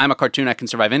says, "I'm a cartoon, I can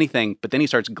survive anything," but then he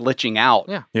starts glitching out.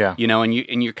 Yeah. Yeah. You know, and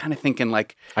you're kind of thinking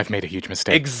like, I've made a huge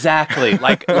mistake. exactly,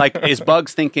 like is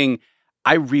Bugs thinking,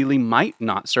 I really might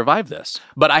not survive this,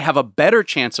 but I have a better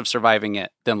chance of surviving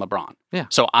it than LeBron. Yeah.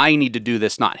 So I need to do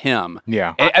this, not him.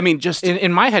 Yeah. I mean, just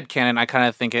In my head canon, I kind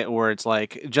of think it where it's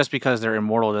like just because they're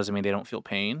immortal doesn't mean they don't feel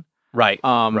pain. right.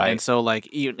 Right. And so like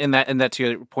in that to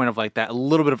your point of like that a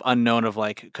little bit of unknown of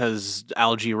like because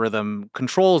Algae Rhythm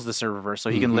controls the serververse, so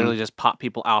he can literally just pop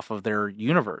people off of their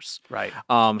universe. Right.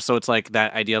 So it's like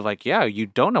that idea of like, yeah, you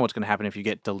don't know what's going to happen if you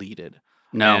get deleted.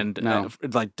 No. And no.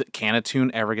 like, can a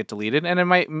tune ever get deleted? And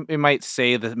it might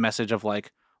say the message of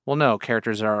like, well, no,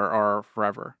 characters are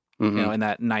forever. You know, in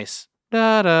that nice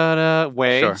da da da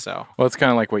way. Sure. So Well, it's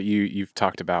kind of like what you've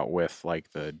talked about with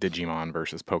like the Digimon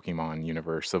versus Pokemon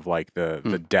universe of like the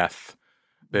death,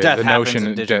 Death the happens notion,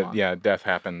 in Digimon. death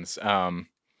happens.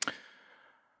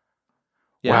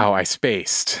 Yeah. Wow, I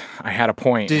spaced. I had a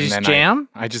point. Did and you then jam?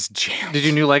 I just jammed. Did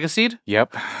you New Legacy?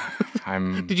 Yep.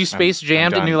 I'm. Did you space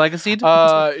jammed in New Legacy?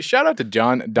 Shout out to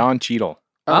Don Cheadle.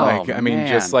 Oh, Like, I mean,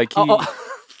 just man. like he.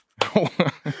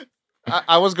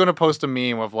 I was going to post a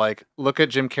meme of like, look at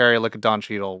Jim Carrey, look at Don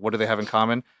Cheadle. What do they have in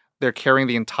common? They're carrying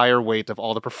the entire weight of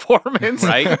all the performance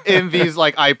Right. in these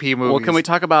like IP movies. Well, can we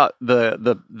talk about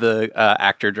the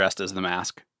actor dressed as the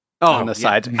mask on the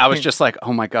sides? I was just like,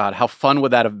 oh my god, how fun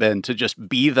would that have been to just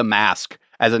be the mask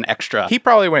as an extra? He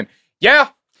probably went, yeah,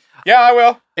 I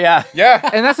will. yeah. Yeah.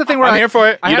 And that's the thing where I'm here for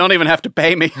it. You don't even have to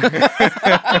pay me.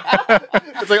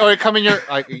 It's like, oh, come in your.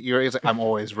 It's like, I'm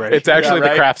always ready. It's actually Yeah,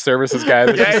 right. the craft services guy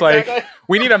that's just like,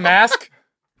 we need a mask.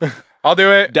 I'll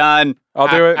do it. Done. I'll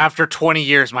do it. After 20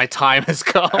 years, my time has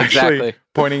come. Actually, Exactly.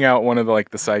 pointing out one of the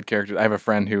like the side characters. I have a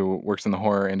friend who works in the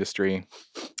horror industry,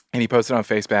 and he posted on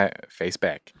Facebook.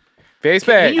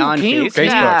 Can you, On Facebook.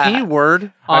 can you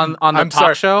word on the I'm talk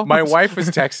sorry. show? My wife was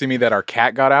texting me that our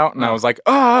cat got out, and I was like,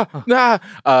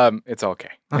 it's okay.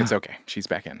 It's okay. She's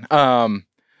back in.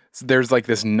 So there's like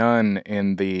this nun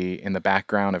in the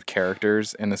background of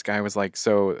characters, and this guy was like,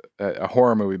 so a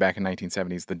horror movie back in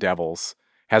 1970s, The Devils,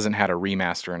 hasn't had a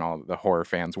remaster, and all the horror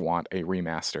fans want a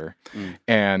remaster,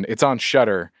 and it's on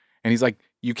Shudder, and he's like,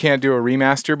 you can't do a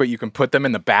remaster, but you can put them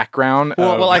in the background.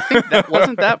 Well, I think that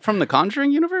wasn't that from the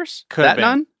Conjuring universe. Could that have been.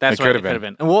 nun. That's It right. could It have could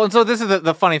have been. Well, and so this is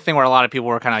the funny thing where a lot of people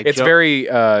were kind of like, it's very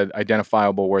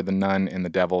identifiable where the nun in The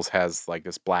Devils has like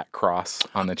this black cross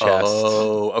on the chest.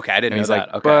 Oh, okay. I didn't And know he's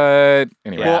that. like, Okay. but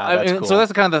anyway. Yeah, Well, that's so cool. that's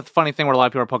the kind of the funny thing where a lot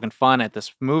of people are poking fun at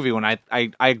this movie. When I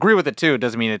agree with it too. It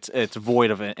doesn't mean it's void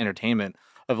of entertainment.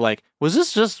 Of like, was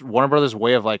this just Warner Brothers'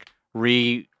 way of like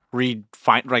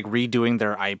redoing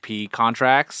their IP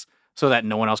contracts so that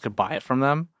no one else could buy it from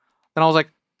them? And I was like,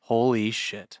 holy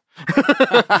shit.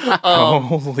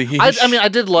 Holy I mean, I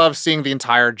did love seeing the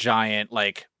entire giant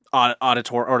like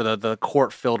auditor or the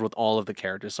court filled with all of the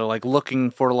characters. So like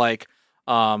looking for like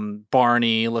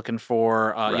Barney, looking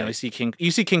for you see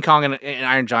King Kong and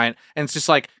Iron Giant, and it's just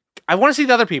like I want to see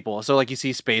the other people. So like you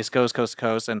see Space Ghost Coast to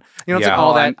Coast, and it's like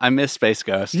all that. I miss Space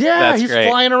Ghost. Yeah, that's he's great.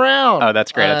 flying around. Oh,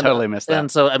 that's great. I totally missed that.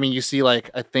 And so I mean, you see like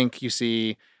I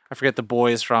forget the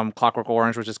boys from Clockwork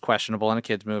Orange, which is questionable in a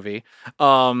kids movie.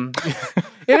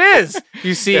 It is.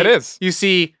 You see, it is. You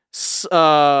see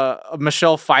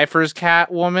Michelle Pfeiffer's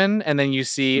Catwoman, and then you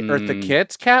see Eartha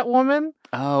Kitt's Catwoman.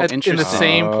 Oh, in the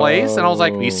same place, and I was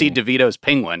like, you see DeVito's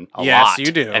Penguin a yes, lot.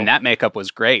 you do, and that makeup was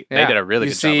great. Yeah. They did a really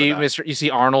good job with that. You see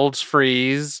Arnold's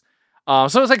Freeze. So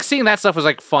it's like seeing that stuff was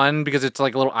like fun because it's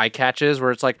like little eye catches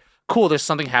where it's like cool. There's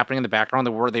something happening in the background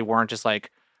that they weren't just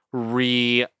like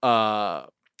reanimated,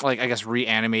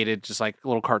 just like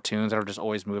little cartoons that are just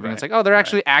always moving. Right. It's like, oh, they're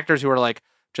actually actors who are like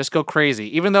just go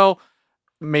crazy, even though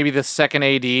maybe the second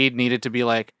AD needed to be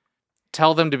like.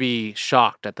 Tell them to be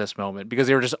shocked at this moment because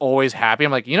they were just always happy.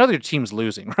 I'm like, their team's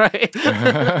losing, right?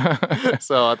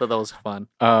 So I thought that was fun.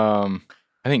 I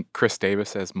think Chris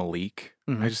Davis as Malik.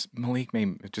 Mm-hmm. Malik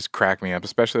made just crack me up,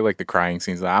 especially like the crying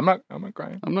scenes. I'm not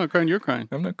crying. I'm not crying. You're crying.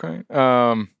 I'm not crying.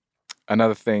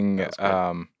 Another thing,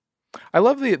 I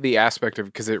love the aspect of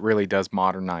because it really does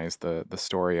modernize the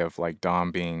story of like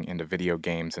Dom being into video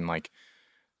games and like.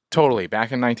 Totally.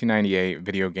 Back in 1998,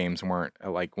 video games weren't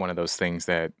like one of those things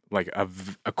that like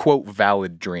a quote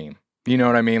valid dream. You know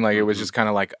what I mean? Like it was just kind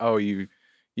of like, oh, you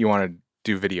want to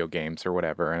do video games or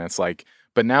whatever, and it's like,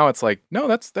 but now it's like, no,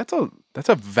 that's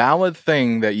a valid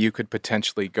thing that you could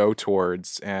potentially go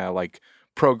towards, like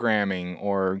programming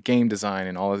or game design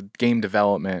and all of game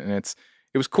development, and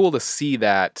it was cool to see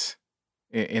that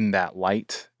in that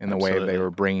light in the way they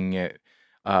were bringing it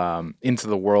into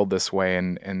the world this way,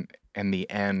 and the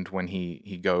end when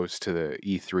he goes to the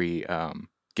E3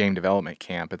 game development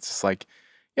camp, it's just like,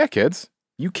 yeah, kids,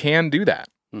 you can do that,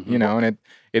 and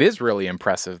it is really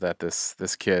impressive that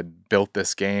this kid built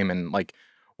this game. And like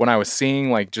when I was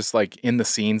seeing like just like in the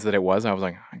scenes that it was, I was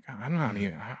like, I don't know how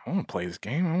to, I want to play this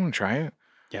game. I want to try it.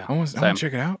 Yeah, I want to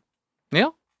check it out.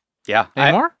 Neil? Yeah.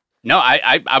 Any more? No,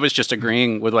 I was just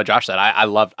agreeing with what Josh said. I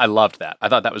loved that. I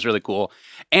thought that was really cool.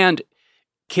 And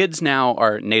kids now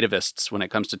are nativists when it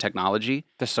comes to technology.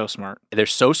 They're so smart. They're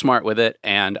so smart with it.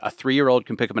 And a 3-year-old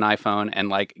can pick up an iPhone and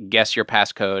like guess your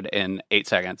passcode in 8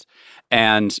 seconds.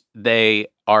 And they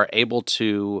are able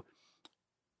to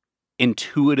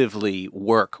intuitively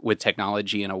work with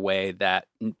technology in a way that,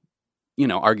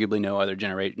 arguably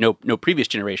no previous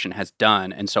generation has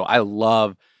done. And so I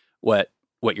love what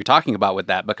you're talking about with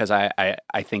that, because I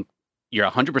think you're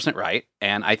 100% right.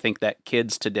 And I think that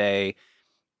kids today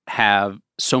have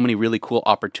so many really cool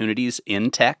opportunities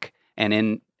in tech and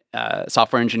in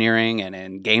software engineering and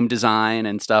in game design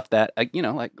and stuff that, like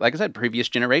I said, previous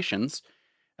generations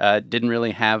didn't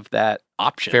really have that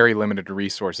option. Very limited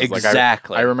resources.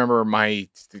 Exactly. Like I remember my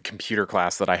computer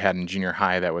class that I had in junior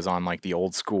high that was on like the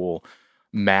old school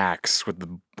Macs with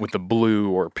the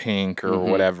blue or pink or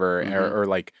whatever, or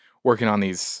like working on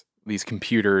these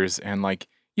computers, and like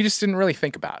you just didn't really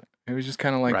think about it. It was just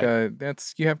kind of like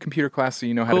you have computer class, so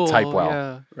you know how to type well.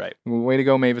 Yeah. Right. Way to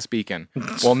go, Mavis Beacon.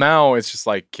 Well, now it's just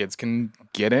like kids can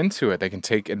get into it. They can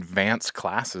take advanced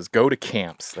classes, go to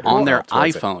camps that on their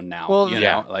iPhone now. Well,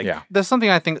 there's something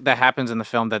I think that happens in the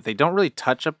film that they don't really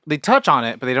touch up. They touch on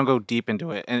it, but they don't go deep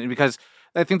into it, and because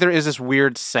I think there is this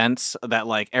weird sense that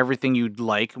like everything you'd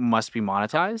like must be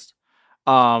monetized,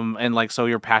 and like so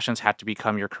your passions have to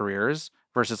become your careers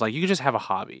versus like you could just have a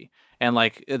hobby. And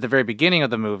like at the very beginning of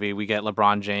the movie, we get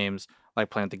LeBron James like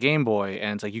playing with the Game Boy,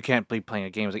 and it's like you can't be playing a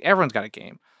game. It's like everyone's got a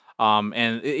game,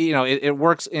 and it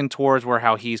works in towards where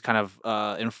how he's kind of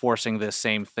enforcing this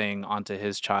same thing onto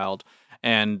his child.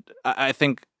 And I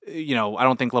think I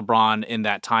don't think LeBron in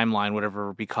that timeline would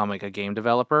ever become like a game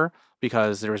developer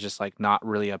because there was just like not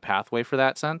really a pathway for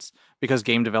that sense because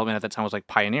game development at that time was like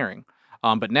pioneering.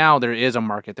 But now there is a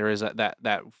market. There is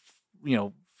that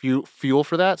fuel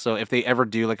for that. So if they ever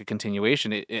do like a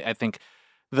continuation, I think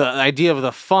the idea of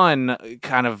the fun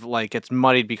kind of like gets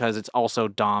muddied because it's also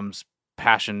Dom's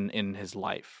passion in his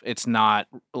life. It's not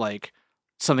like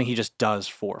something he just does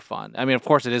for fun. I mean, of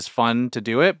course it is fun to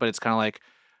do it, but it's kind of like,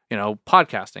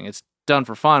 podcasting. It's done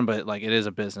for fun, but like it is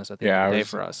a business at the end of the day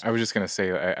for us. I was just going to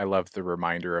say, I love the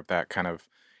reminder of that kind of,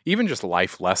 even just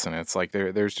life lesson. It's like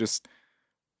there's just,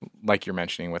 like you're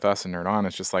mentioning with us and Nerd On,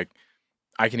 it's just like,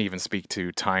 I can even speak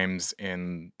to times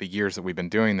in the years that we've been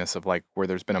doing this of like where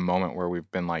there's been a moment where we've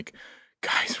been like,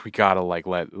 guys, we gotta like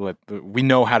we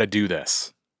know how to do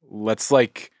this. Let's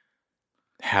like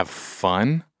have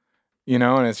fun, you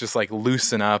know, and it's just like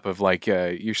loosen up of like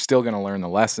you're still going to learn the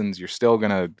lessons. You're still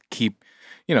going to keep,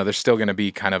 you know, there's still going to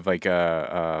be kind of like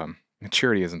a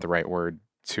maturity isn't the right word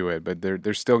to it, but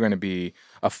there's still going to be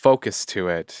a focus to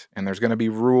it, and there's going to be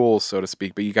rules, so to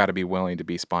speak, but you got to be willing to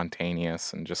be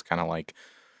spontaneous and just kind of like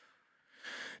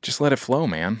just let it flow,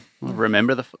 man.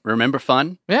 Remember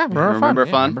fun. Yeah, Remember fun. Remember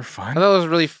fun. I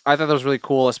thought that was really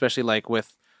cool, especially like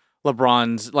with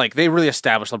LeBron's, like they really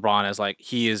established LeBron as like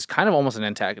he is kind of almost an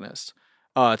antagonist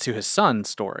to his son's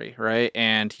story, right?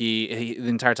 And he the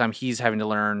entire time he's having to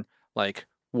learn like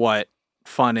what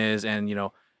fun is, and you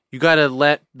know, you got to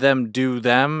let them do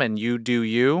them and you do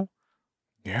you.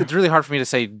 Yeah. It's really hard for me to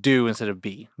say do instead of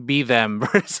be them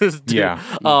versus do. Yeah.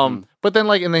 But then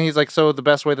like, and then he's like, so the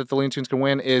best way that the Looney Tunes can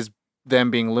win is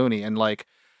them being loony, and like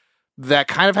that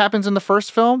kind of happens in the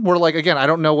first film where like, again, I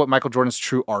don't know what Michael Jordan's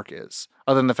true arc is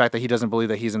other than the fact that he doesn't believe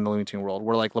that he's in the Looney Tune world,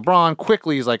 where like LeBron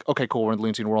quickly is like, okay, cool, we're in the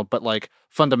Looney Tune world, but like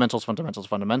fundamentals.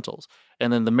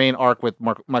 And then the main arc with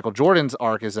Michael Jordan's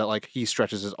arc is that like he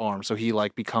stretches his arm, so he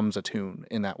like becomes a tune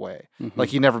in that way. Like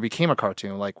he never became a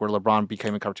cartoon, like where LeBron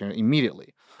became a cartoon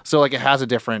immediately. So like it has a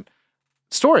different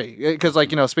story, because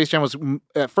like, you know, Space Jam was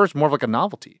at first more of like a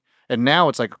novelty, and now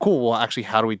it's like, cool, well actually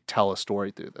how do we tell a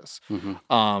story through this?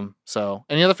 So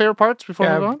any other favorite parts before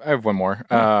we move on? I have one more.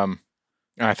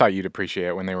 And I thought you'd appreciate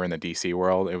it when they were in the DC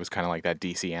world. It was kind of like that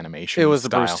DC animation. It was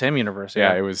style. the Bruce Timm universe.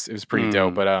 Yeah, it was pretty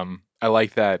dope. But I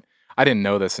like that. I didn't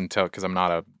know this until, because I'm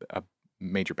not a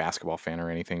major basketball fan or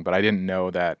anything, but I didn't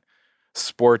know that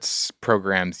sports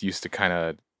programs used to kind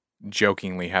of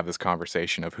jokingly have this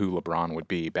conversation of who LeBron would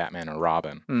be, Batman or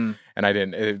Robin. And I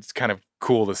didn't. It's kind of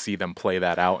cool to see them play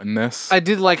that out in this. I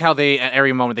did like how they, at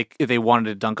every moment, if they wanted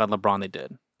to dunk on LeBron, they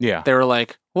did. Yeah. They were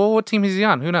like, well, what team is he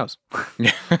on? Who knows?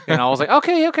 And I was like,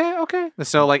 okay.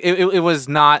 So like, it was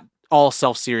not all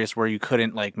self-serious where you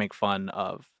couldn't like make fun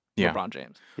of LeBron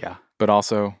James. Yeah. But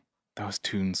also, those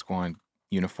Toon Squad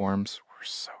uniforms were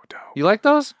so dope. You like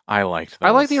those? I liked those. I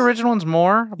like the original ones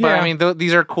more, but Yeah. I mean,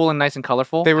 these are cool and nice and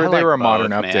colorful. They were a modern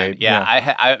Both, update. man. Yeah.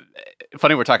 I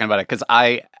funny we're talking about it, because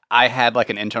I had like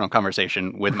an internal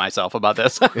conversation with myself about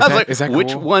this. I was like, is that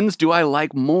which cool? ones do I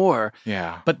like more?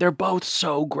 Yeah. But they're both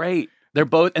so great. They're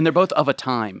both of a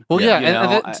time. Well, yeah, You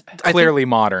and know, I Clearly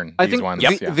modern. I These think ones.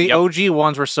 the OG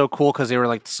ones were so cool because they were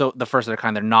like the first of their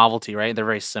kind. They're novelty, right? They're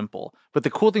very simple. But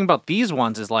the cool thing about these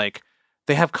ones is like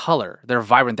they have color. They're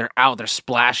vibrant. They're out. They're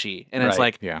splashy, and it's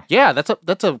Right. like, yeah,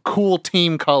 that's a cool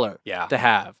team color to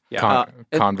have. Yeah.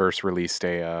 Converse released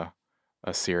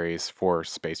a series for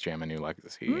Space Jam: A New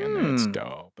Legacy, and it's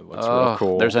dope. It looks real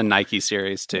cool. There's a Nike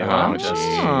series too. Oh, Just-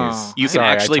 jeez. you can Sorry,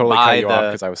 actually I totally buy cut you off the.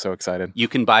 because I was so excited. You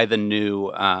can buy the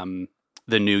new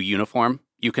uniform.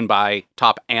 You can buy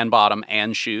top and bottom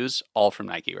and shoes, all from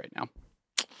Nike right now.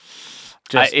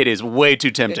 It is way too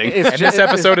tempting. And this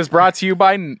episode is brought to you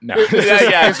by no.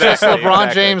 It's just LeBron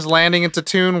exactly. James landing into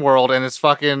Toon World, and it's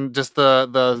fucking just the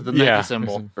Nike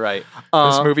symbol. Right.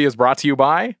 This movie is brought to you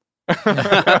by.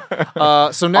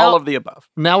 So now All of the above.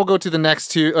 Now we'll go to the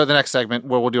next segment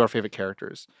where we'll do our favorite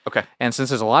characters. Okay. And since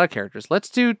there's a lot of characters, let's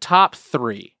do top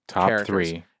 3. Top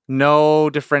characters. 3. No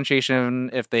differentiation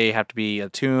if they have to be a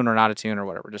tune or not a tune or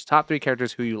whatever. Just top 3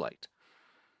 characters who you liked.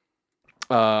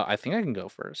 I think I can go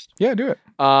first. Yeah, do it.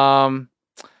 I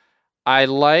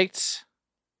liked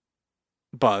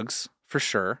Bugs for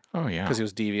sure Oh yeah. because he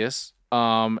was devious.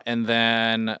 And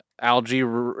then Algae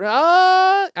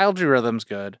Rhythm's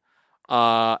good.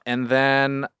 And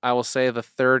then I will say the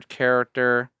third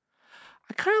character,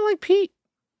 I kind of like Pete.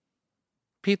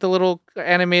 Pete, the little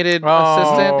animated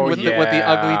assistant with the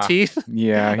ugly teeth.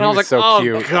 Yeah, he And I was like, so oh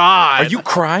cute. God. Are you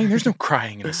crying? There's no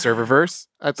crying in the serververse.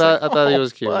 I thought he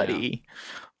was cute. buddy.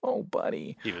 Oh,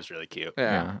 buddy. He was really cute.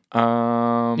 Yeah.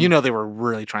 You You know they were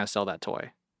really trying to sell that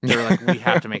toy. They were like, we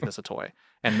have to make this a toy.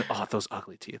 And those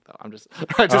ugly teeth though.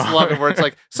 I just love it where it's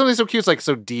like something so cute, it's like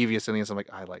so devious in the end. I'm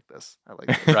like, I like this. I like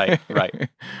this. Right.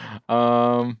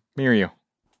 Me or you?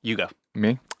 You go.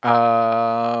 Me?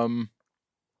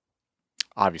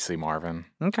 Obviously Marvin.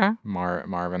 Okay.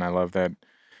 Marvin. I love that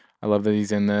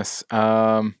he's in this.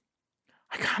 I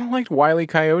kind of liked Wile E.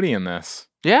 Coyote in this.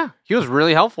 Yeah. He was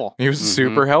really helpful. He was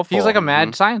super helpful. He's like a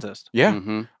mad scientist. Yeah.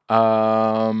 Mhm.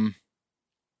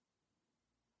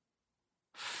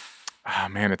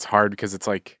 Man, it's hard because it's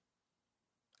like,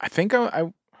 I think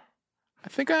I'm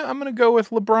gonna go with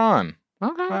LeBron.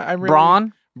 Okay. I really,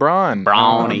 Braun.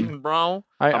 Brownie. Bro.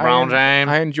 I James.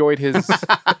 I enjoyed his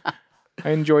I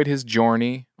enjoyed his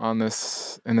journey in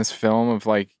this film of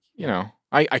like, you know,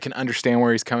 I can understand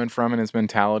where he's coming from and his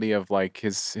mentality of like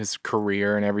his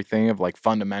career and everything of like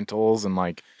fundamentals and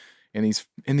like in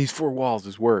these 4 walls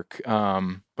his work.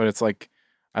 But it's like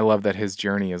I love that his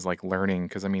journey is like learning,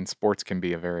 because I mean, sports can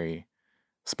be a very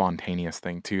spontaneous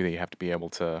thing too, that you have to be able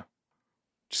to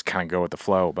just kind of go with the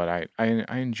flow. But I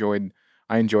enjoyed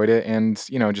it, and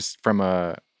you know, just from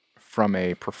a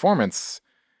performance,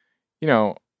 you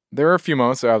know, there are a few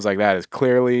moments where I was like, that is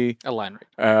clearly A line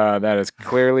read. that is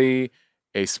clearly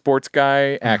a sports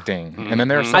guy acting. And then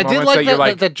there are some I did moments like that you're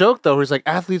like, that joke though, where he's like,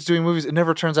 athletes doing movies, it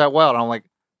never turns out well. And I'm like,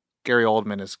 Gary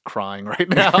Oldman is crying right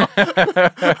now.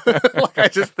 Like, I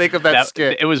just think of that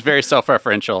skit. It was very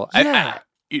self-referential. Yeah.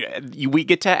 We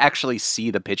get to actually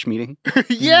see the pitch meeting.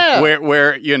 Yeah.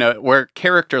 where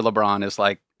character LeBron is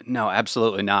like, no,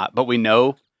 absolutely not. But we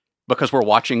know, because we're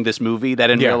watching this movie, that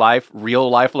in real life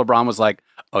LeBron was like,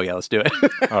 oh yeah, let's do it.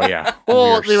 oh yeah,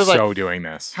 Well, we he are was like, so doing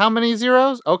this. How many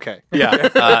zeros? Okay.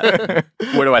 Yeah.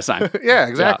 Where do I sign? Yeah,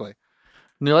 exactly.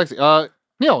 Neil,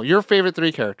 Neil, your favorite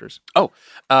 3 characters?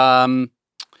 I've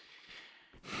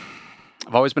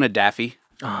always been a Daffy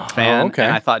fan. okay.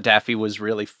 And I thought Daffy was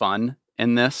really fun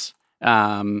in this.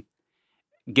 Getting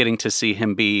to see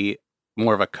him be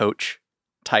more of a coach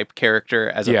type character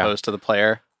as opposed to the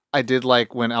player. I did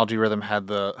like when Algae Rhythm had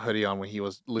the hoodie on when he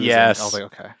was losing. Yes. I was like,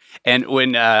 okay. And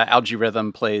when Algae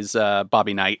Rhythm plays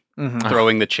Bobby Knight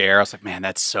throwing the chair, I was like, man,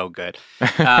 that's so good.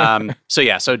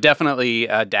 So definitely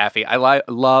Daffy. I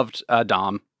loved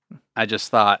Dom. I just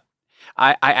thought,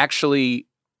 I actually,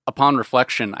 upon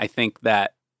reflection, I think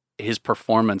that his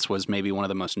performance was maybe one of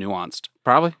the most nuanced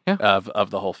Probably, yeah. of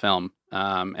the whole film.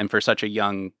 And for such a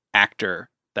young actor,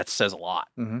 that says a lot.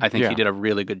 I think he did a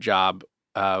really good job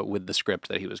with the script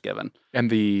that he was given. And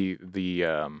the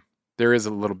there is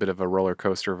a little bit of a roller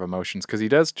coaster of emotions, because he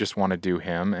does just want to do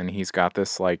him, and he's got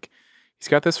this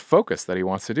focus that he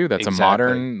wants to do. That's a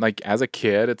modern, like, as a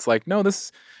kid, it's like, no,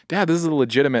 this is a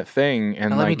legitimate thing,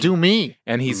 and let me do me.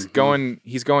 And he's going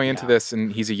into this,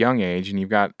 and he's a young age, and you've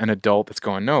got an adult that's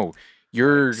going, no,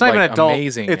 you're It's not like even an adult.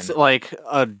 amazing. It's like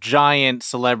a giant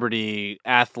celebrity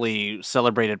athlete,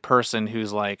 celebrated person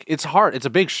who's like, it's hard. It's a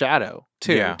big shadow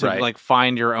too to like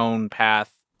find your own path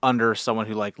under someone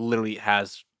who like literally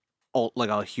has like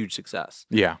a huge success.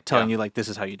 Yeah, telling you like, this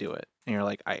is how you do it, and you're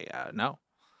like, I no.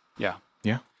 Yeah.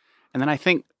 Yeah. And then I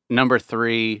think number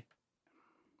 3,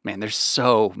 man, there's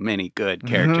so many good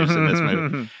characters in this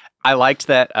movie. I liked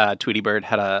that Tweety Bird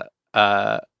had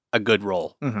a good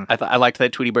role. I liked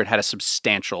that Tweety Bird had a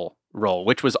substantial role,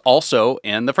 which was also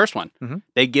in the first one.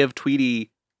 They give Tweety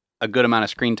a good amount of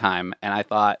screen time, and I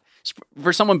thought,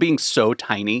 for someone being so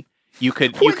tiny, you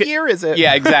could... What year is it?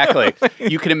 Yeah, exactly.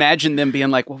 You could imagine them being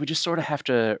like, well, we just sort of have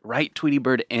to write Tweety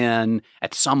Bird in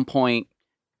at some point,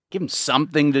 give him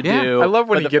something to do. I love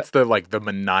when he gets the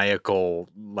maniacal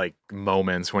like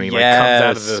moments when he like comes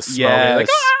out of the smoke.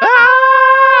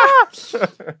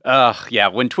 Like, yeah,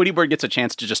 when Tweety Bird gets a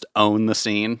chance to just own the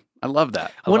scene. I love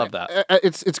that. I love that.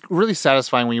 It's really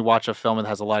satisfying when you watch a film that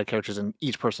has a lot of characters and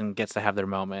each person gets to have their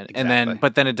moment. Exactly.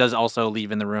 But then it does also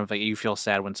leave in the room, like, you feel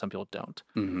sad when some people don't.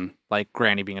 Like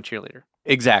Granny being a cheerleader.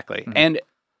 Exactly. And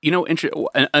you know,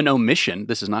 an omission,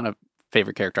 this is not a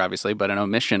favorite character obviously, but an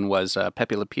omission was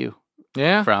Pepe Le Pew.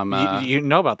 Yeah, from you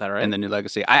know about that, right? In the New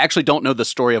Legacy. I actually don't know the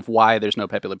story of why there's no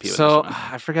Pepe Le Pew. So in this one.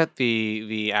 I forget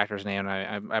the actor's name, and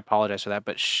I apologize for that.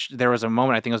 But there was a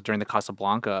moment, I think it was during the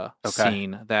Casablanca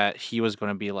scene, that he was going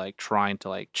to be like trying to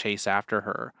like chase after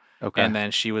her, and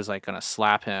then she was like going to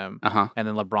slap him, and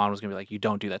then LeBron was going to be like, "You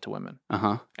don't do that to women,"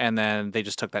 and then they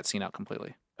just took that scene out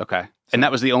completely. Okay. And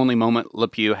that was the only moment Le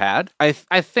Pew had? I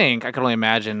think I could only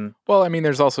imagine. Well, I mean,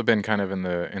 there's also been kind of in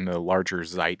the larger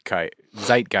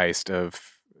zeitgeist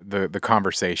of the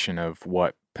conversation of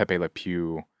what Pepe Le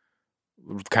Pew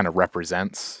kind of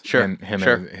represents. And him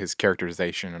and his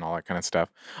characterization and all that kind of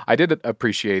stuff. I did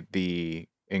appreciate the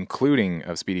including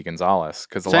of Speedy Gonzalez,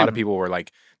 because a lot of people were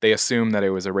like, they assumed that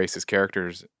it was a racist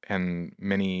characters, and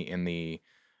many in the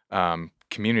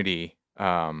community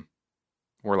were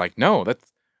like, no,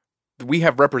 we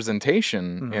have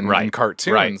representation in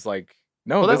cartoons. Like,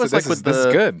 no, this is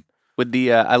good. With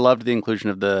the, I loved the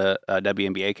inclusion of the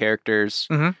WNBA characters,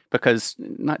 because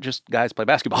not just guys play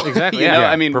basketball. Exactly.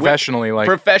 I mean,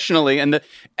 professionally, and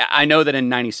I know that in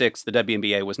 '96 the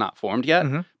WNBA was not formed yet,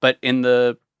 but in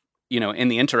the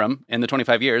interim, in the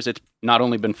 25 years, it's not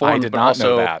only been formed, I did not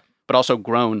know that, but also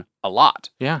grown a lot.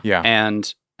 Yeah.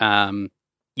 And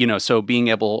so being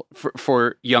able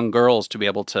for young girls to be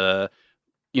able to,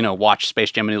 watch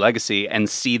Space Jam: A New Legacy and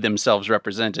see themselves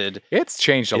represented. It's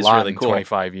changed a lot really in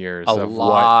 25 years. A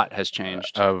lot has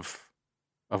changed of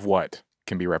what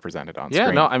can be represented on screen.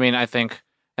 Yeah, no, I mean, I think,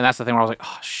 and that's the thing where I was like,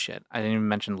 oh shit, I didn't even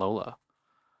mention Lola.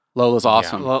 Lola's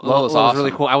awesome. Lola's awesome. was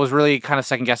really cool. I was really kind of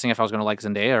second guessing if I was going to like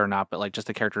Zendaya or not, but like just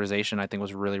the characterization I think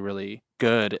was really, really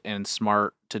good and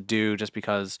smart to do just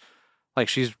because like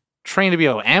she's trained to be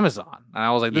on Amazon. And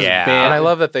I was like, this is bad. And I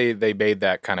love that they made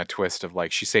that kind of twist of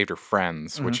like she saved her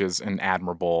friends, which is an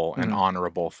admirable and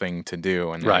honorable thing to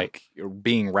do, and like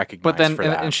being recognized. But then, for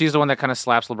that. and she's the one that kind of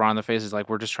slaps LeBron in the face. Is like,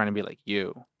 we're just trying to be like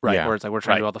you, Right? Yeah. Where it's like we're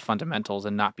trying to do all the fundamentals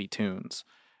and not be tunes.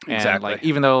 And Exactly. like,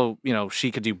 even though she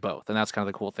could do both, and that's kind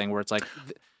of the cool thing where it's like,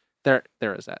 there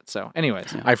is that. So,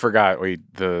 anyways, I forgot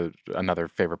another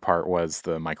favorite part was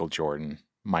the Michael B. Jordan.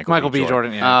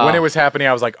 Yeah. When it was happening,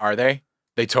 I was like, are they?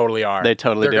 They totally are. They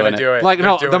totally They're doing gonna do it. Like, They're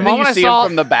no, doing the it. moment you I see saw him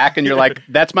from the back, and you're like,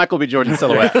 "That's Michael B. Jordan's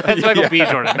silhouette." That's Michael B.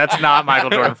 Jordan. That's not Michael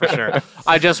Jordan for sure.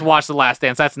 I just watched The Last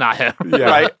Dance. That's not him. Yeah.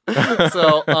 Right.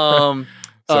 So,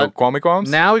 So Kwame Qualms?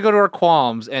 now we go to our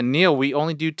qualms, and Neil, we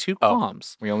only do 2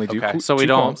 qualms, we only do Okay. so we two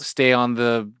don't qualms. stay on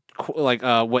the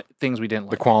what things we didn't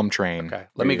The like. qualm train. Okay,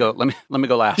 let me go. Let me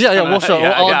go last. Yeah, we'll show.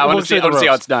 I want we'll to see. show I want to see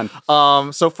how it's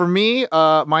done. So for me,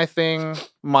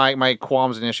 my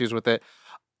qualms and issues with it,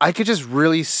 I could just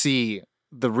really see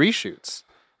the reshoots.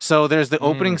 So there's the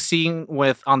opening scene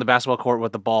on the basketball court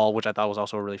with the ball, which I thought was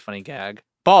also a really funny gag.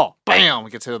 Ball, bam, we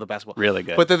gets hit with the basketball. Really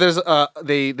good. But then there's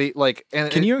they like.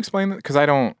 And Can you explain that? Because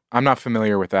I'm not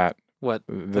familiar with that. what?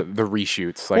 The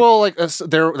reshoots. Like, Well, like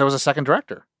there was a second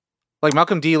director. Like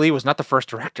Malcolm D. Lee was not the first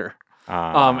director.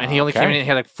 And he only came in and he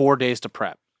had like 4 days to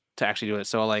prep to actually do it.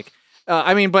 So like,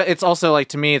 I mean, but it's also like,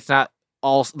 to me, it's not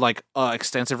all like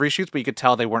extensive reshoots, but you could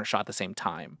tell they weren't shot at the same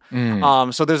time.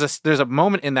 So there's a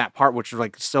moment in that part which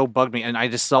like so bugged me, and I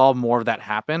just saw more of that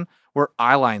happen where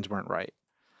eye lines weren't right.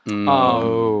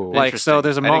 Like, so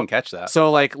there's a I moment. didn't catch that.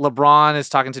 So like LeBron is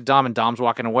talking to Dom, and Dom's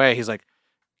walking away. He's like,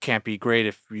 "Can't be great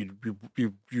if you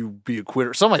be a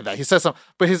quitter," something like that. He says something,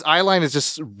 but his eye line is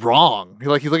just wrong. He's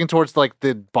looking towards like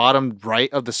the bottom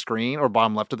right of the screen or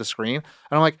bottom left of the screen, and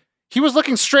I'm like, he was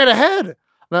looking straight ahead.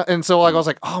 And so like I was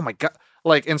like, oh my god,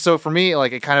 like, and so for me,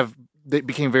 like it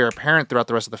became very apparent throughout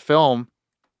the rest of the film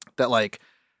that like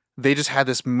they just had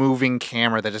this moving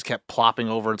camera that just kept plopping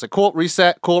over. It's like, cool,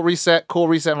 reset.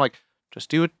 I'm like, just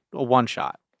do a one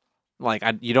shot. Like,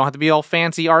 you don't have to be all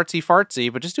fancy, artsy,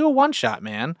 fartsy, but just do a one shot,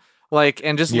 man. Like,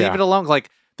 and just leave it alone. Like,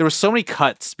 there were so many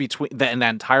cuts between in that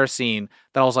entire scene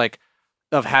that I was like,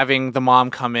 of having the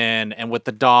mom come in and with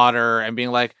the daughter and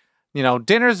being like,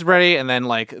 dinner's ready, and then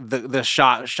like the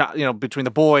shot, between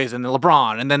the boys and the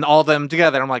LeBron, and then all of them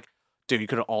together. I'm like, dude, you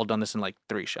could have all done this in like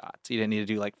 3 shots. You didn't need to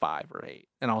do like 5 or 8.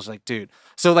 And I was like, dude.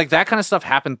 So like that kind of stuff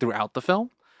happened throughout the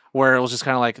film, where it was just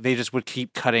kind of like they just would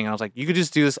keep cutting. And I was like, you could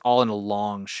just do this all in a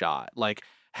long shot. Like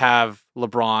have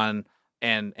LeBron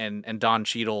and Don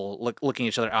Cheadle looking at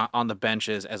each other on the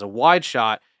benches as a wide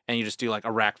shot, and you just do like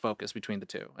a rack focus between the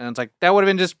two. And it's like, that would have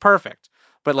been just perfect.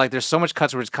 But like there's so much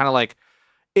cuts where it's kind of like,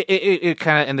 it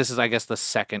kind of, and this is, I guess, the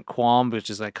second qualm, which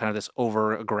is like kind of this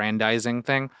over-aggrandizing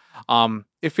thing.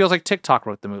 It feels like TikTok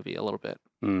wrote the movie a little bit.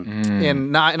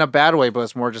 And not in a bad way, but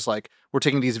it's more just like we're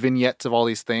taking these vignettes of all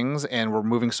these things and we're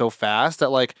moving so fast that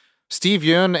like Steve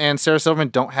Yeun and Sarah Silverman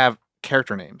don't have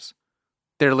character names.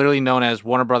 They're literally known as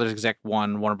Warner Brothers Exec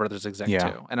 1, Warner Brothers Exec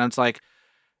 2. And it's like,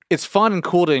 it's fun and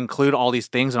cool to include all these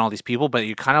things and all these people, but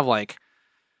you kind of like,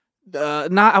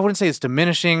 I wouldn't say it's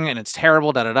diminishing and it's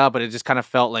terrible, but it just kind of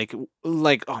felt like,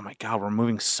 oh my God, we're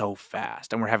moving so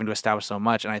fast and we're having to establish so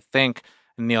much. And I think,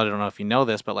 Neil, I don't know if you know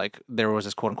this, but like there was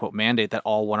this quote unquote mandate that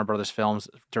all Warner Brothers films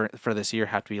for this year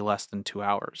have to be less than 2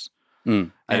 hours. I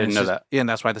didn't know that. Yeah, and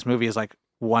that's why this movie is like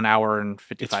 1 hour and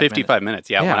 55 minutes. It's 55 minutes.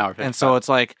 Yeah, 1 hour 55. And so it's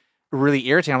like really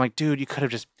irritating. I'm like, dude, you could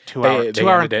have just 2 they hours. 2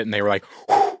 hour ended it and they were like,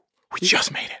 we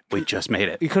just made it. We just made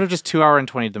it. You could have just 2 hour and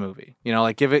 20 the movie.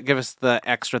 Like give us the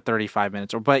extra 35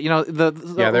 minutes. But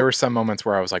there were some moments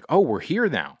where I was like, oh, we're here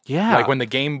now. Yeah. Like when the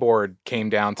game board came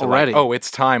down to Already. like, oh,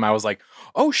 it's time. I was like,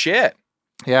 oh shit.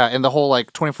 Yeah, and the whole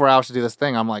like 24 hours to do this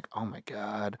thing, I'm like, oh my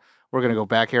God, we're gonna go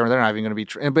back here, and they're not even gonna be.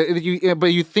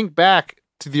 But you think back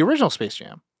to the original Space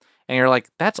Jam, and you're like,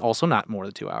 that's also not more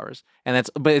than 2 hours, and it's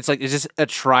like it's just a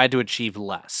try to achieve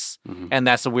less, and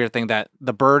that's the weird thing that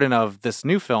the burden of this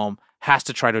new film has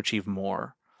to try to achieve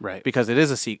more, right? Because it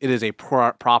is a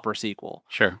proper sequel.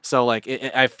 Sure. So like,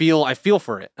 I feel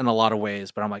for it in a lot of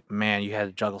ways, but I'm like, man, you had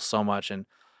to juggle so much, and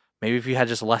maybe if you had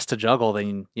just less to juggle,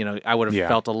 then I would have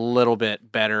felt a little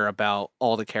bit better about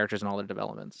all the characters and all their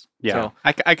developments. Yeah,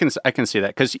 so, I can see that,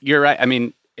 because you're right. I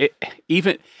mean,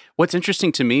 even what's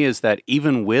interesting to me is that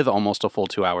even with almost a full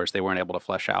 2 hours, they weren't able to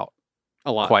flesh out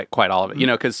a lot, quite all of it.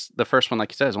 Because the first one,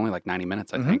 like you said, is only like 90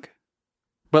 minutes, I think.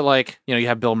 But like you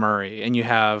have Bill Murray and you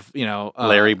have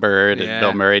Larry Bird and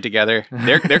Bill Murray together.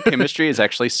 Their chemistry is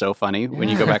actually so funny when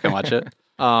you go back and watch it.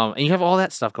 And you have all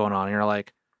that stuff going on, and you're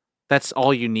like, that's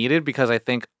all you needed, because I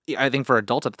think for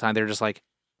adults at the time, they're just like,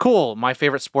 cool, my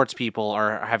favorite sports people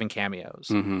are having cameos.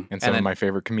 Mm-hmm. And some then- of my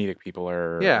favorite comedic people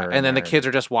are. And then the are- kids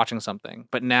are just watching something.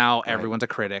 But now Right. everyone's a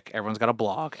critic, everyone's got a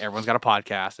blog, everyone's got a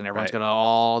podcast, and everyone's Right. got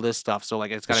all this stuff. So like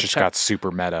it's got It's to just check. got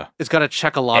super meta. It's got to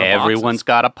check a lot of Everyone's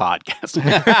got a podcast.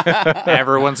 boxes.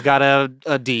 Everyone's got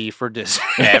a D for Disney.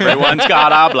 Everyone's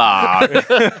got a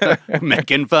blog.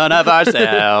 Making fun of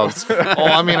ourselves.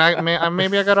 I mean,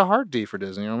 maybe I got a hard D for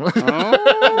Disney.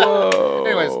 Whoa.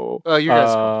 Anyways, you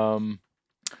guys.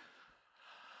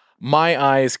 My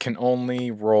eyes can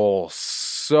only roll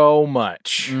so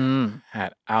much Mm.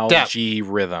 at Algae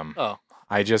Rhythm. Oh.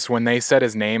 When they said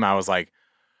his name, I was like,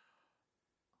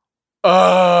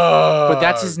 oh. But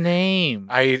that's his name.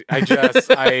 I just.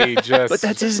 But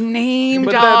that's his name,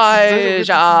 But that's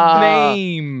Josh. his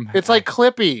name. It's like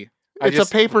Clippy. It's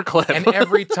a paper clip. And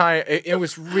every time, it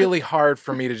was really hard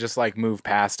for me to just like move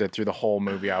past it through the whole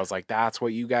movie. I was like, that's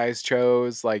what you guys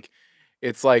chose? Like,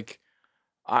 it's like,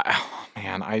 I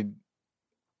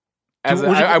was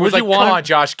like, come on,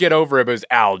 Josh, get over it. But it was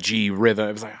Algae Rhythm.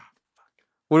 It was like,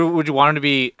 Would you want him to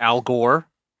be Al Gore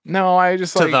no, I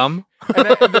just to like, them?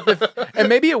 and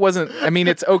maybe it wasn't. I mean,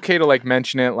 it's okay to like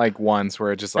mention it like once,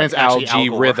 where it's just And like it's actually Algae Al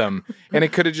Gore. Rhythm, and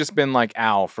it could have just been like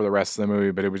Al for the rest of the movie,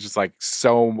 but it was just like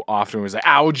so often it was like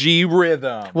Algae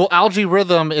Rhythm. Well, Algae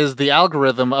Rhythm is the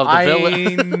algorithm of the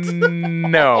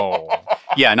villain. know.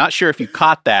 Yeah, not sure if you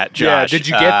caught that, Yeah, Josh. did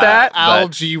you get that? but-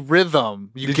 Algae Rhythm.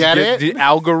 You get it? The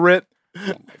algorithm.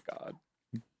 Oh my god,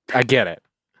 I get it.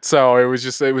 So it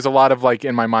was a lot of like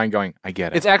in my mind going, I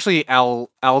get it. It's actually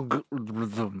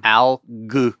algorithm.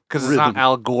 Algorithm. Because it's not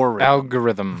algorithm.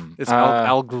 Algorithm. It's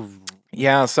algorithm.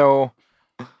 Yeah, so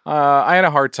I had a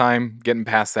hard time getting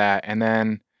past that, and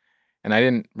I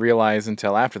didn't realize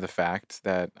until after the fact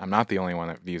that I'm not the only one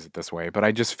that views it this way, but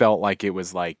I just felt like it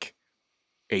was like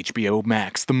HBO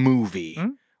Max the movie. Hmm?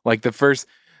 Like the first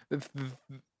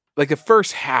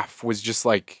half was just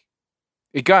like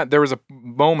there was a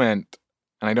moment,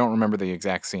 and I don't remember the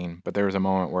exact scene, but there was a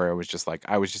moment where it was just like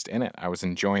I was just in it. I was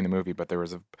enjoying the movie, but there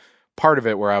was a part of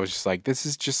it where I was just like, this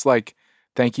is just like,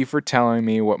 thank you for telling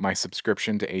me what my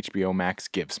subscription to HBO Max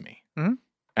gives me. Mhm.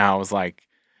 And I was like,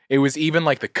 it was even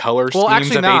like the color Well, schemes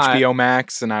actually of not. HBO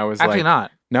Max, and I was Actually like,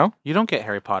 not. no? You don't get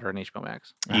Harry Potter on HBO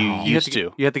Max. You Oh. used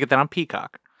to. You have to get that on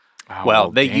Peacock. Oh,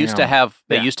 Well, they used to damn. have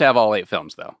Yeah. used to have all 8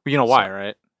 films though. You know why,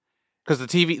 right? Because the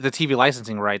TV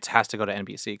licensing rights has to go to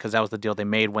NBC, because that was the deal they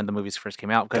made when the movies first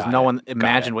came out, because Got no it. one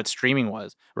imagined what streaming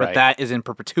was. But Right. that is in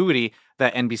perpetuity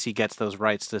that NBC gets those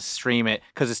rights to stream it,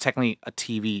 because it's technically a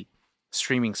TV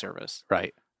streaming service.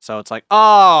 Right. So it's like,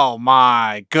 oh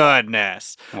my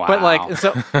goodness. Wow. But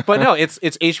like, but no, it's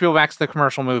HBO Max, the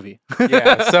commercial movie.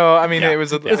 Yeah, so I mean, Yeah. it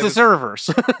was It's the servers.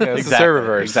 yeah, it's the Exactly,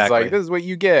 serververse. exactly. It's like, this is what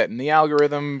you get, and the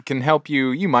algorithm can help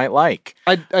you. You might like.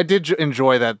 I did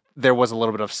enjoy that there was a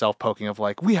little bit of self-poking of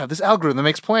like, we have this algorithm that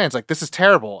makes plans. Like, this is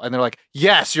terrible. And they're like,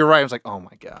 yes, you're right. I was like, oh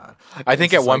my God. I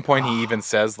think It's at just one like, point he even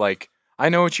says like, I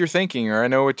know what you're thinking, or I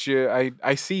know what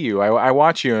I see you. I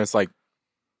watch you, and it's like,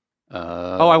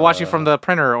 Oh, I watch you from the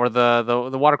printer or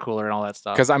the water cooler and all that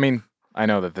stuff. because I mean, I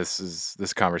know that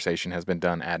this conversation has been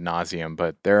done ad nauseum,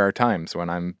 but there are times when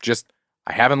I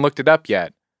haven't looked it up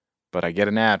yet, but I get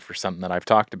an ad for something that I've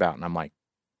talked about, and I'm like,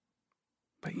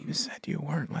 but you said you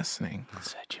weren't listening.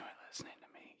 said you were listening to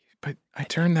me. But I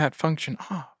turned that function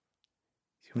off.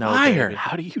 You No, liar. baby.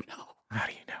 How do you know? How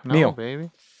do you know? No, Neil, baby.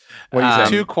 what do you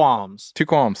say? Two qualms. Two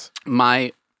qualms.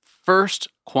 My first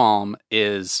qualm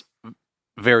is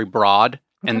very broad,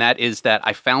 and that is that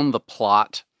I found the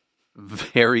plot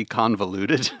very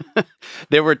convoluted.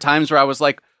 There were times where I was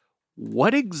like,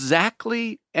 what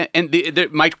exactly? And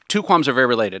my two qualms are very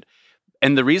related.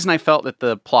 And the reason I felt that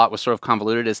the plot was sort of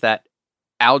convoluted is that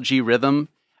Algae Rhythm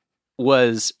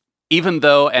was, even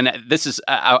though, and this is,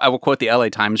 I will quote the LA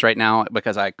Times right now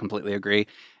because I completely agree.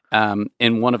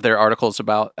 In one of their articles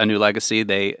about A New Legacy,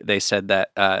 they said that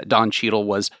Don Cheadle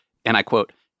was, and I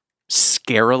quote,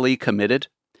 scarily committed.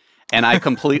 And I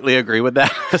completely agree with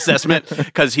that assessment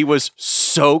because he was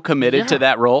so committed to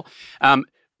that role.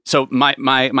 So my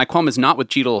qualm is not with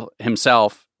Cheadle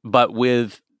himself, but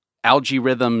with Algae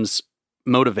Rhythm's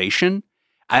motivation.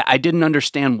 I didn't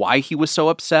understand why he was so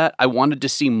upset. I wanted to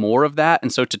see more of that.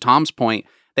 And so to Tom's point,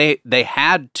 they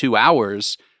had 2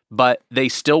 hours, but they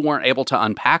still weren't able to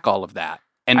unpack all of that.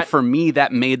 And for me,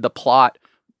 that made the plot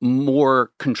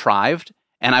more contrived.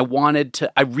 And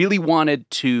I really wanted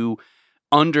to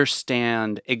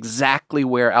understand exactly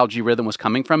where Algae Rhythm was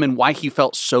coming from and why he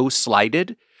felt so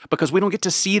slighted, because we don't get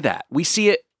to see that. We see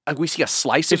it we see a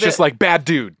slice It's of it. just like bad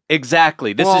dude.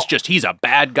 Exactly. This is just he's a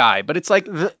bad guy. But it's like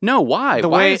no, why?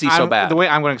 Why is he so bad? The way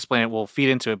I'm going to explain it will feed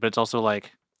into it, but it's also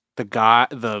like the guy.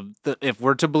 The if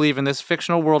we're to believe in this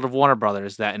fictional world of Warner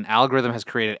Brothers that an algorithm has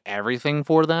created everything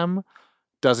for them,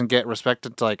 doesn't get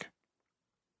respected. To like,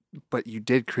 but you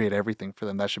did create everything for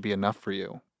them. That should be enough for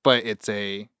you. But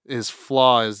his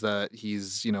flaw is that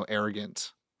he's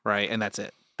arrogant, right? And that's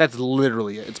it. That's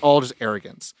literally it. It's all just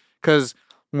arrogance. Because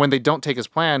when they don't take his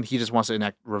plan, he just wants to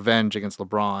enact revenge against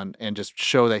LeBron and just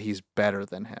show that he's better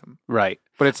than him. Right.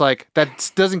 But it's like,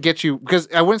 that doesn't get you, because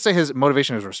I wouldn't say his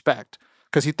motivation is respect,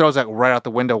 because he throws that right out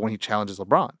the window when he challenges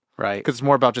LeBron. Right. Because it's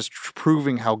more about just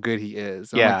proving how good he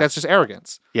is. And I'm Yeah. like, that's just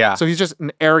arrogance. Yeah. So he's just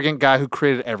an arrogant guy who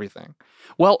created everything.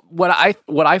 Well, what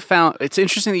I found, it's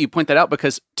interesting that you point that out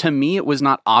because to me it was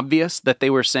not obvious that they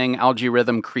were saying Algae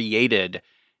Rhythm created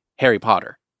Harry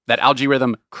Potter, that Algae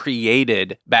Rhythm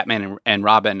created Batman and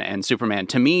Robin and Superman.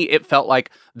 To me, it felt like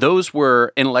those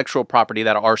were intellectual property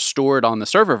that are stored on the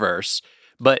serververse,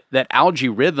 but that Algae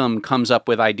Rhythm comes up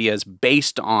with ideas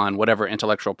based on whatever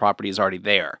intellectual property is already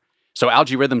there. So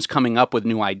Algae Rhythm's coming up with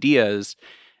new ideas.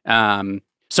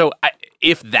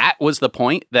 If that was the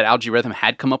point, that Algae Rhythm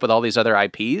had come up with all these other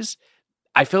IPs,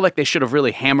 I feel like they should have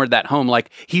really hammered that home. Like,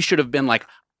 he should have been like,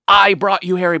 I brought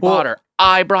you Harry Potter.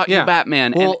 I brought you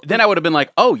Batman. Well, and then I would have been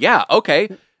like, oh, yeah, okay.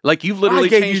 Like, you've literally I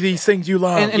gave changed... you these things you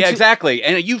love. yeah, exactly.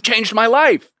 And you've changed my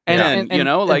life. And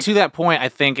to that point, I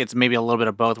think it's maybe a little bit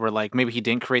of both, where like maybe he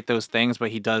didn't create those things,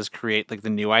 but he does create like the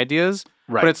new ideas.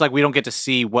 Right. But it's like we don't get to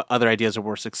see what other ideas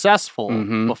were successful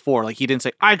before. Like he didn't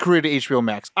say, I created HBO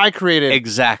Max. I created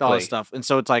Exactly. all this stuff. And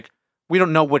so it's like, we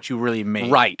don't know what you really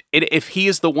made. Right. If he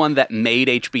is the one that made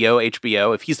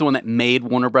HBO, if he's the one that made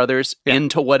Warner Brothers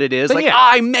into what it is, Then like, yeah.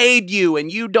 I made you and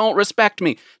you don't respect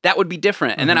me, that would be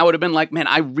different. And then I would have been like, man,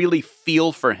 I really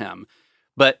feel for him.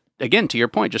 But again, to your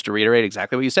point, just to reiterate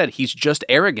exactly what you said, he's just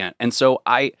arrogant. And so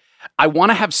I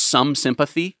want to have some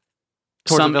sympathy,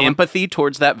 some empathy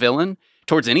towards that villain,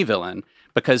 towards any villain,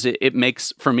 because it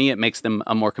makes them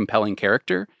a more compelling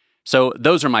character. So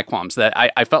those are my qualms, that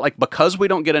I felt like because we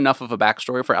don't get enough of a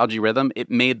backstory for Algae Rhythm, it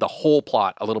made the whole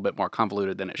plot a little bit more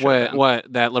convoluted than it should have been.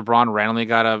 What, that LeBron randomly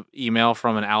got an email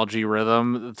from an Algae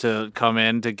Rhythm to come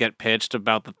in to get pitched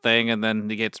about the thing, and then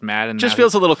he gets mad. And Just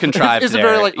feels a little contrived. It's there.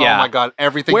 very like, Yeah. oh my God,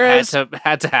 everything Whereas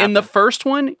had to happen. In the first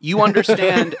one, you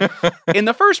understand, in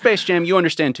the first Space Jam, you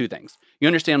understand two things. You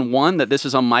understand, one, that this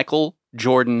is a Michael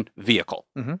Jordan vehicle.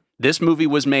 Mhm. This movie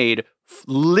was made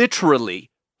literally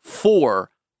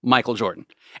for Michael Jordan.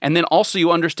 And then also you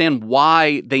understand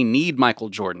why they need Michael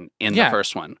Jordan in the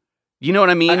first one. You know what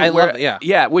I mean? I love it, yeah.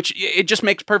 Yeah, which it just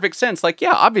makes perfect sense. Like,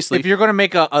 yeah, obviously. if you're going to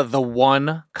make a the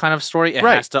one kind of story, it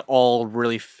Right. has to all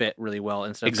really fit really well.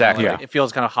 Instead of Exactly. kind of like, it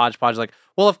feels kind of hodgepodge. Like,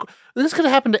 well, this could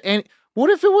have happened to any. What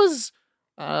if it was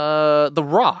The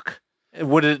Rock?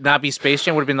 Would it not be Space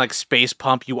Jam? Would it have been like Space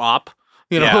Pump You Op?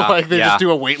 You know, Yeah, like they yeah. just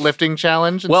do a weightlifting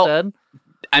challenge Well, instead.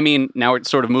 I mean, now we're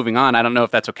sort of moving on. I don't know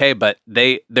if that's okay, but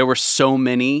there were so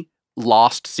many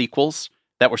lost sequels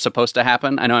that were supposed to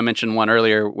happen. I know I mentioned one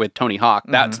earlier with Tony Hawk.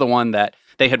 That's the one that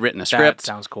they had written a script. That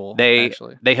sounds cool. They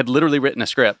actually. had literally written a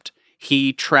script.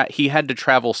 He had to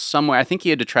travel somewhere. I think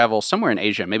he had to travel somewhere in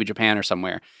Asia, maybe Japan or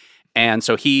somewhere. And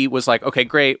so he was like, "Okay,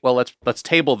 great. Well, let's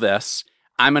table this.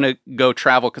 I'm going to go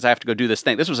travel because I have to go do this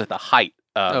thing." This was at the height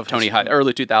of Tony Hawk,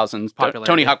 early 2000s. Popularity.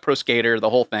 Tony Hawk Pro Skater, the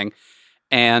whole thing.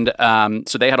 And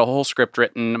so they had a whole script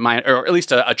written, or at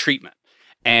least a treatment.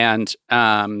 And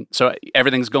so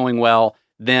everything's going well.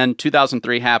 Then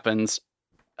 2003 happens.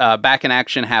 Back in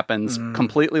Action happens.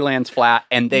 Completely lands flat,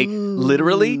 and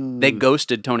they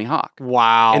ghosted Tony Hawk.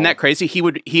 Wow. Isn't that crazy?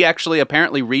 He actually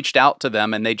apparently reached out to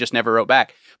them, and they just never wrote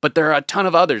back. But there are a ton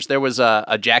of others. There was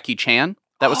a Jackie Chan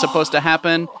that was supposed to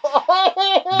happen.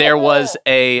 There was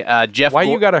a Jeff. Why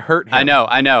you gotta hurt him? I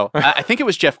know. I think it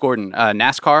was Jeff Gordon,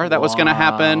 NASCAR, that was going to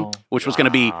happen, which was going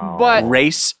to be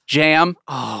Race Jam.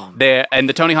 Oh. And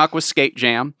the Tony Hawk was Skate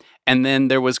Jam, and then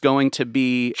there was going to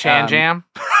be Chan Jam?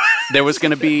 There was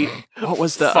going to be, what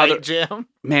was the Fight other? Jam?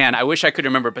 Man, I wish I could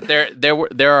remember, but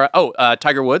there are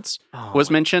Tiger Woods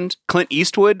was mentioned. Clint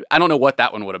Eastwood, I don't know what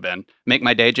that one would have been. Make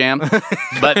My Day Jam.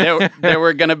 But there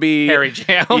were going to be Harry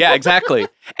Jam. Yeah, exactly.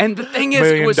 And the thing is,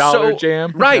 it was $1 million so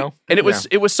jam, right. you know? And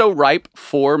it was so ripe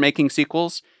for making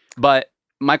sequels, but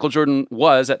Michael Jordan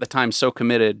was at the time so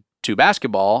committed to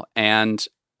basketball, and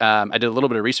I did a little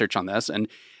bit of research on this, and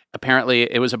apparently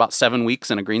it was about 7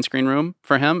 weeks in a green screen room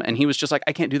for him, and he was just like,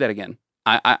 I can't do that again.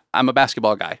 I'm a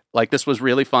basketball guy. Like, this was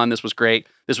really fun. This was great.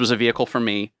 This was a vehicle for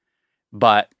me,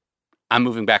 but I'm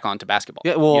moving back on to basketball.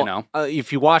 Yeah, well, you know,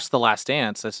 if you watch The Last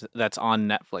Dance, that's on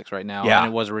Netflix right now. Yeah.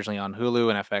 And it was originally on Hulu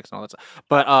and FX and all that stuff.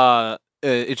 But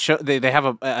they have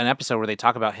an episode where they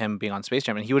talk about him being on Space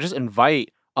Jam, and he would just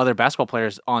invite other basketball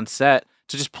players on set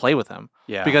to just play with him.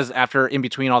 yeah, Because after in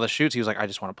between all the shoots, he was like, I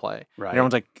just want to play. right. And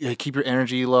everyone's like, yeah, keep your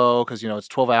energy low because it's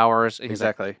 12 hours. And he's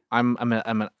like, Exactly. I'm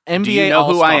an NBA. Do you know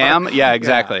who I all-star. am? Yeah,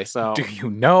 exactly. Yeah, so Do you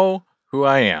know who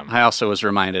I am? I also was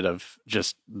reminded of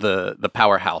just the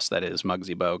powerhouse that is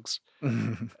Muggsy Bogues.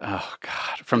 Oh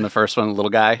God! From the first one, the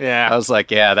little guy. Yeah. I was like,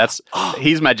 yeah,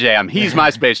 he's my jam. He's my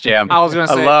Space Jam. I was gonna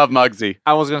say, I love Muggsy.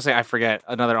 I forget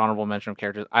another honorable mention of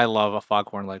characters. I love a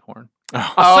Foghorn Leghorn.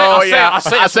 I'll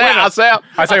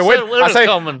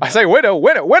say,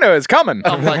 winter is coming.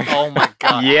 I'm like, oh my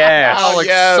god. Yes. Oh, like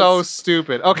yes. so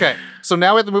stupid. Okay, so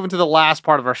now we have to move into the last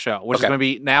part of our show, which is Okay. going to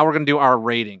be, now we're going to do our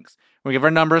ratings. We give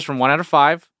our numbers from 1 out of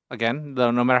 5. Again,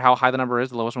 no matter how high the number is,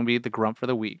 the lowest one will be the grump for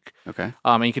the week. Okay.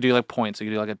 And you could do like points. So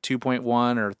you could do like a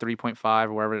 2.1 or 3.5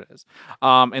 or whatever it is.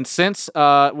 And since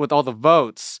with all the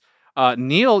votes,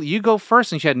 Neil, you go first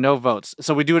since you had no votes.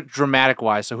 So we do it dramatic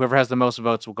wise. So whoever has the most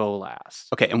votes will go last.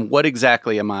 Okay. And what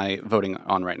exactly am I voting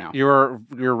on right now? You're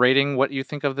rating what you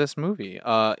think of this movie.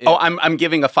 I'm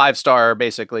giving a 5-star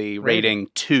basically rating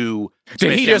to.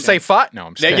 Did he just say fought? No,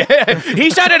 I'm just kidding. Yeah, he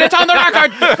said it. It's on the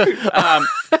record.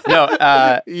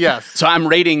 No. yes. So I'm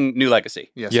rating New Legacy.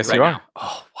 Yes, right you are. now.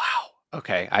 Oh wow.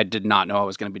 Okay. I did not know I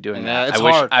was going to be doing Yeah, that. it's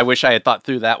hard. I wish I had thought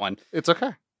through that one. It's okay.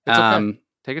 It's okay.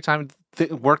 Take your time.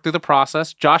 Work through the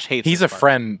process. Josh hates. He's a this part.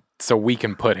 friend, so we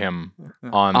can put him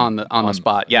on the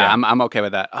spot. Yeah, I'm okay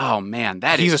with that. Oh man,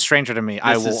 He's a stranger to me.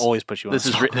 I will always put you on.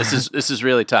 This is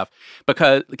really tough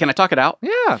because can I talk it out?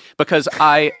 Yeah. Because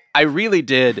I really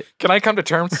did. Can I come to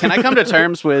terms? Can I come to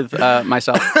terms with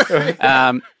myself? Holy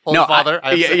Father.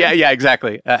 Yeah,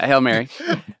 exactly. Hail Mary,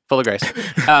 full of grace.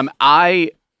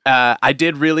 I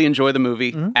did really enjoy the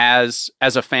movie as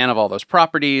a fan of all those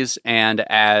properties and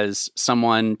as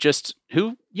someone just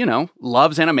who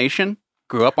loves animation.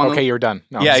 Grew up on you're done.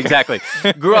 No, yeah, exactly.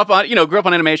 grew up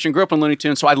on animation. Grew up on Looney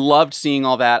Tunes, so I loved seeing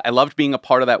all that. I loved being a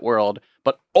part of that world.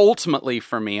 But ultimately,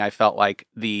 for me, I felt like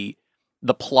the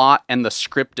plot and the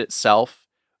script itself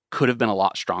could have been a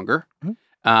lot stronger.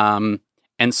 And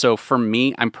so for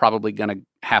me, I'm probably gonna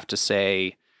have to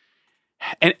say,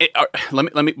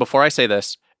 let me before I say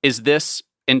this. Is this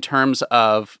in terms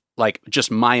of like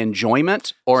just my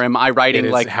enjoyment, or am I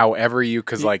writing like however you?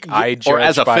 Because like I judge or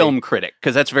as a by, film critic,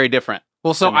 because that's very different.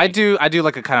 Well, so I do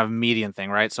like a kind of median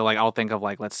thing, right? So like I'll think of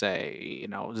like, let's say,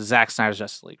 Zack Snyder's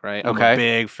Justice League, right? I'm Okay. a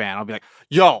big fan. I'll be like,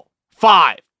 yo,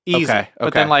 5, easy. Okay,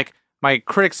 But then okay. like my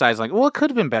critic side's like, well, it could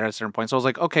have been better at a certain point. So I was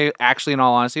like, okay, actually, in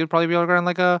all honesty, it would probably be around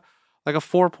like a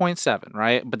 4.7,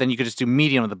 right? But then you could just do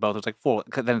median of the both. It's like 4,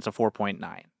 then it's a 4.9,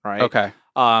 right? Okay.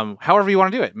 However you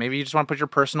want to do it. Maybe you just want to put your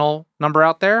personal number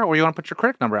out there, or you want to put your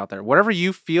critic number out there. Whatever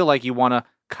you feel like you want to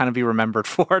kind of be remembered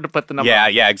for, to put the number.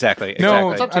 Yeah, exactly.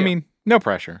 No, exactly. up to I you. mean, no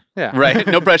pressure. Yeah. Right.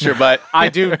 No pressure, but I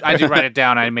do write it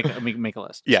down. I make a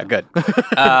list. yeah, so. good. So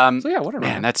yeah, whatever.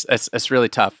 Man, that's really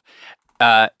tough.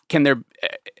 Can there?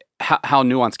 How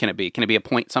nuanced can it be? Can it be a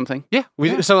point something? Yeah.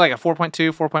 So like a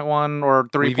 4.2, 4.1, or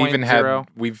 3.0. We've even had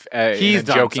He's in a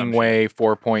done joking some way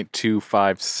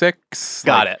 4.256.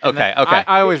 Got it. Okay. Okay.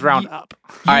 I always round up.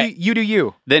 You do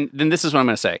you. Then this is what I'm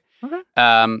going to say. Okay.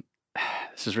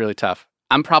 This is really tough.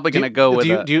 I'm probably going to go with.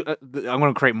 I'm going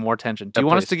to create more tension. Do you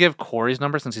want us to give Corey's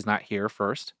number since he's not here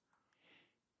first?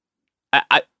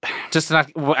 Just to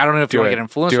not. Well, I don't know if you want to get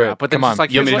influenced or not, but then Come just on.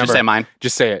 like you want me to here's just say mine?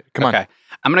 Just say it. Come Okay.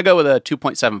 I'm going to go with a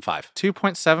 2.75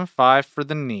 2.75 for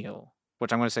the Neil,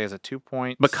 which I'm going to say is a 2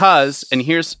 point. because, and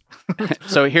here's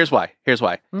why. Here's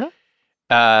why. Okay.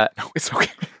 on. It's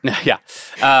okay. Yeah.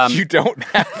 You don't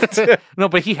have to. No,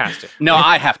 but he has to. No,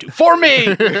 I have to. For me.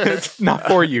 It's not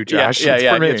for you, Josh. Yeah.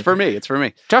 It's for me. It's for me. It's for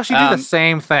me. Josh, you do the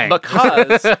same thing.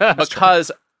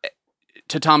 Because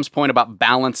to Tom's point about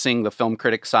balancing the film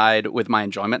critic side with my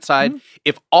enjoyment side,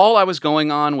 if all I was going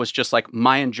on was just like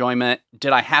my enjoyment,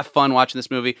 did I have fun watching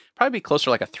this movie? Probably be closer to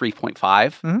like a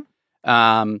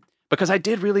 3.5. Because I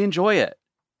did really enjoy it.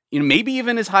 Maybe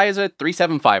even as high as a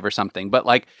 3.75 or something. But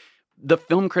like the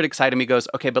film critic side of me goes,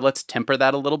 okay, but let's temper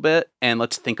that a little bit and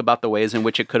let's think about the ways in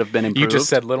which it could have been improved. You just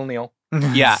said Little Neil.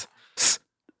 Yeah.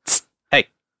 Hey,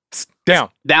 Down.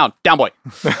 boy.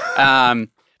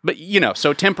 But,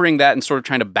 so tempering that and sort of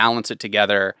trying to balance it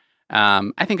together,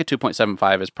 I think a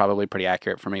 2.75 is probably pretty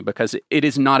accurate for me because it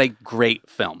is not a great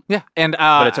film. Yeah. And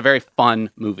but it's a very fun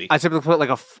movie. I typically put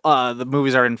like the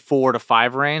movies are in 4 to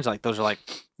 5 range. Like those are like,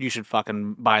 you should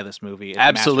fucking buy this movie. It's a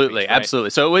Absolutely, masterpiece, right? absolutely.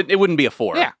 So it wouldn't be a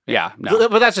 4. Yeah. no.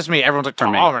 But that's just me. Everyone's like, For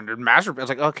me. oh, masterpiece. It's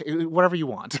like, okay, whatever you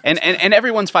want. And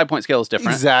everyone's 5-point scale is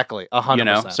different. Exactly, 100%. You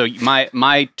know, so my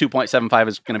 2.75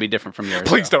 is going to be different from yours.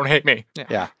 Please so. don't hate me.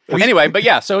 Yeah. Anyway, but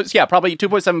yeah, so it's probably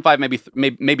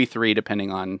 2.75, maybe 3,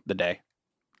 depending on the day.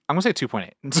 I'm gonna say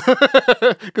 2.8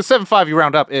 because 7.5 you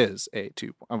round up is a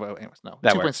 2. Anyways, no,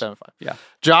 That 2.75. Yeah.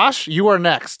 Josh, you are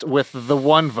next with the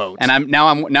 1 vote. And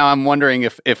I'm wondering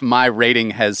if my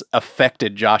rating has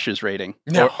affected Josh's rating,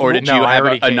 or did you I have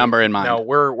already a number in mind? No,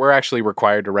 we're actually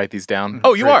required to write these down.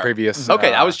 Oh, you for are? previous.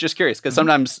 Okay, I was just curious because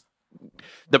sometimes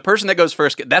the person that goes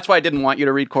first. That's why I didn't want you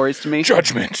to read Corey's to me.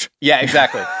 judgment. Yeah,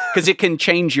 exactly. Because it can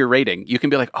change your rating. You can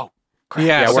be like, oh.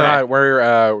 Yeah, so-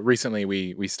 we're recently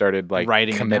we started like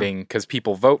Writing it committing because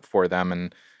people vote for them,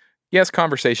 and yes,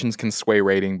 conversations can sway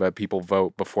rating, but people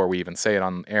vote before we even say it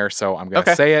on air. So I'm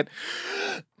gonna say it.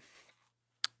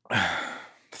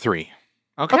 3.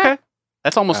 Okay.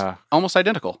 That's almost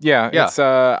identical. Yeah, Yeah. it's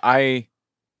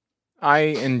I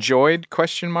enjoyed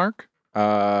an mark.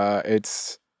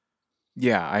 It's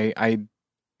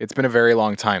it's been a very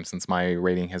long time since my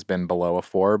rating has been below a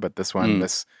 4, but this one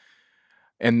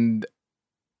and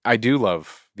I do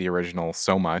love the original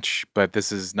so much, but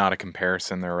this is not a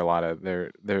comparison. There are a lot of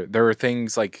there are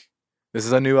things like this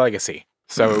is a new legacy.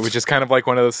 So it was just kind of like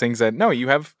one of those things that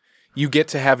you get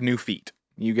to have new feet.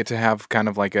 You get to have kind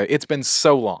of like it's been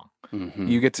so long. Mm-hmm.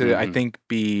 You get to, I think,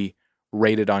 be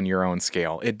rated on your own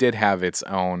scale. It did have its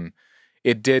own.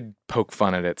 It did poke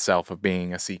fun at itself of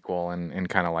being a sequel, and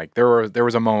kind of like there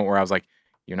was a moment where I was like,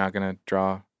 you're not gonna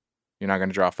draw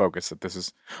focus that this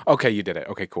is okay. You did it.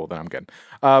 Okay, cool. Then I'm good.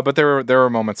 But there were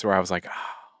moments where I was like,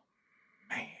 oh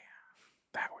man,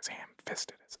 that was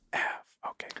ham-fisted as F.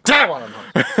 Okay. Dad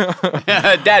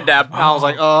dab. I was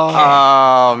like,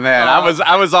 Oh man,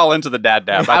 I was all into the dad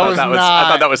dab. I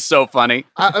thought that was so funny.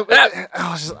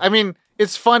 I mean,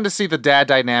 it's fun to see the dad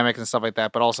dynamic and stuff like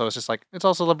that, but also it's just like it's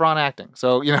also LeBron acting.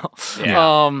 So It's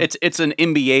an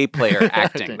NBA player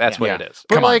acting. That's what it is.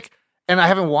 But Come on. and I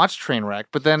haven't watched Trainwreck,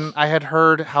 but then I had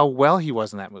heard how well he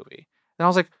was in that movie, and I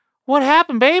was like, what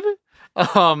happened, baby?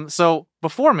 So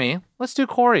before me, let's do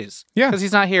Corey's. Yeah. Because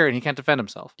he's not here and he can't defend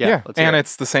himself. Yeah, let's hear and it.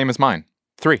 it's the same as mine.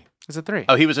 3. Is it 3?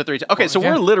 Oh, he was a 3. Okay, so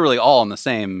Yeah. we're literally all on the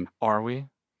same. Are we?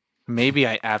 Maybe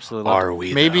I absolutely love Are it.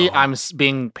 we, Maybe though? I'm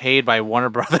being paid by Warner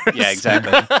Brothers. Yeah,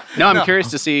 exactly. No, I'm curious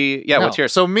to see. Yeah, what's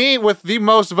yours? So me with the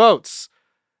most votes.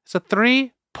 It's a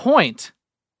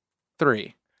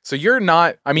 3.3. So you're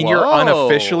not. I mean, you're Whoa.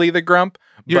 unofficially the grump.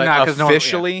 You're but not, 'cause no one-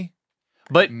 officially.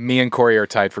 But Me and Corey are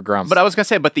tied for grumps. but I was gonna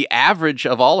say, but the average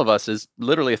of all of us is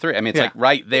literally a 3. I mean, it's Yeah. like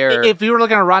right there. If you were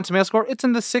looking at a Rotten Tomato score, it's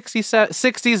in the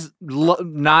 60s,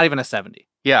 not even a 70.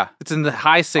 Yeah. It's in the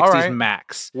high 60s All right.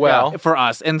 max. Well- for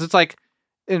us. And it's like,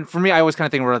 and for me, I always kind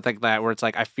of think where it's like that, where it's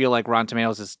like, I feel like Rotten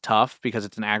Tomatoes is tough because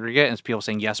it's an aggregate and it's people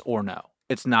saying yes or no.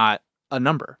 It's not a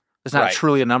number. It's not Right.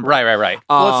 truly a number. Right.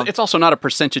 Well, it's also not a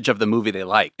percentage of the movie they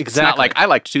like. It's not Exactly. like I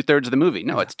liked 2/3 of the movie.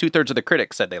 No, it's 2/3 of the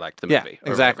critics said they liked the Yeah, movie.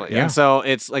 or exactly. whatever. Yeah. And so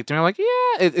it's like, to me, I'm like, yeah,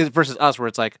 it versus us, where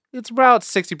it's like, it's about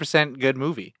 60% good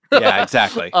movie. Yeah,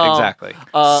 exactly. Exactly.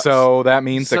 so that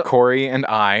means so- that Corey and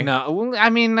I. No, well,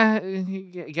 I mean,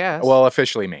 yes. Well,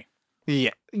 officially me. yeah,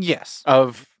 yes.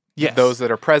 Of Yes. those that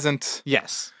are present.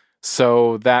 Yes.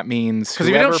 So that means Because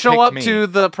if you whoever don't show picked up me- to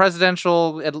the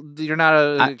presidential, you're not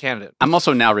a candidate. I'm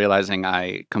also now realizing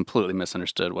I completely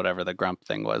misunderstood whatever the grump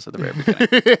thing was at the very beginning.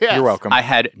 Yes. You're welcome. I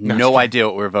had no idea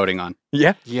what we were voting on.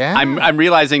 Yeah. Yeah. I'm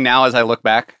realizing now as I look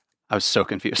back, I was so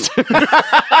confused.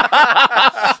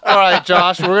 All right,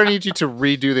 Josh, we're going to need you to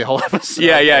redo the whole episode.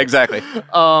 yeah, exactly.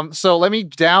 So let me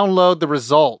download the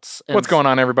results. What's going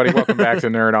on, everybody? Welcome back to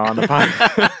Nerd On the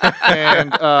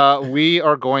podcast. And we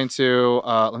are going to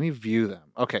let me view them.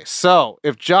 Okay, so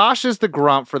if Josh is the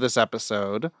grump for this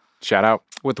episode Shout out.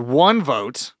 with 1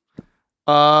 vote,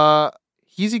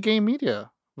 Easy Game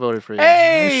Media voted for you.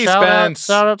 Hey, shout Spence.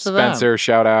 out to them. Spencer,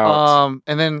 shout out.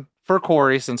 And then for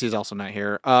Corey, since he's also not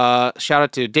here, shout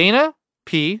out to Dana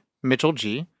P, Mitchell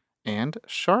G, and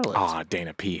Charlotte. Aw,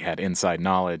 Dana P had inside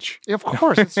knowledge. Of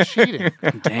course, it's cheating.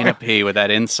 Dana P with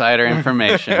that insider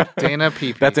information. Dana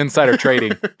P. That's insider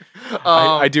trading.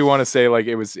 I do want to say, like,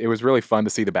 it was really fun to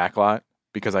see the backlot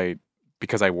because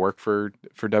I work for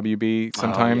WB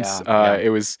sometimes. yeah. It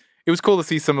was cool to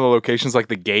see some of the locations, like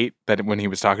the gate that when he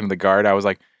was talking to the guard, I was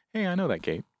like, hey, I know that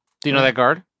gate. Do you know that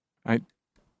guard? I-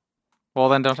 Well,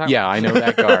 then don't talk. Yeah, I know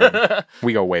that guard.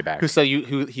 We go way back. Who said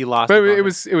who he lost? But the it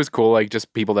was cool, like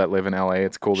just people that live in LA.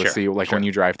 It's cool to Sure, see, like sure. when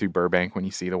you drive through Burbank, when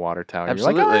you see the water tower, you're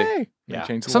Absolutely. like, oh, hey. Yeah. They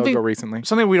changed the Something- logo recently.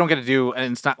 something we don't get to do,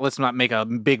 and it's not. Let's not make a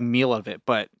big meal of it.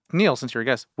 But Neil, since you're a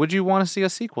guest, would you want to see a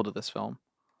sequel to this film?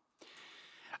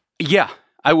 Yeah,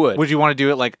 I would. Would you want to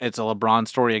do it like it's a LeBron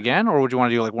story again, or would you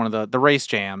want to do like one of the race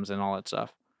jams and all that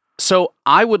stuff? So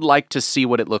I would like to see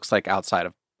what it looks like outside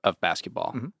of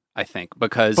basketball, I think,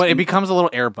 because... But it becomes a little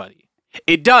Air Buddy.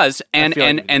 It does, and feel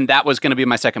like and that was going to be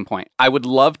my second point. I would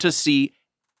love to see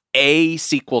a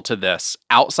sequel to this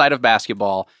outside of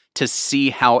basketball to see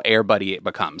how Air Buddy it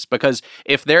becomes. Because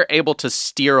if they're able to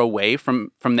steer away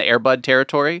from the Air Bud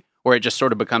territory, where it just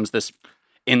sort of becomes this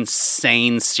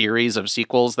insane series of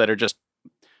sequels that are just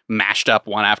mashed up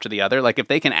one after the other, like if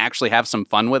they can actually have some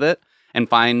fun with it and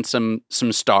find some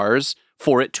stars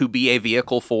for it to be a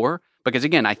vehicle for, because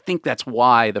again, I think that's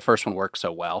why the first one worked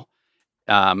so well.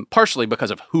 Partially because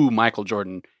of who Michael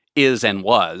Jordan is and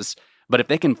was. But if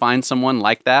they can find someone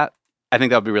like that, I think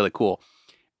that would be really cool.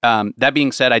 That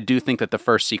being said, I do think that the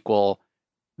first sequel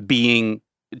being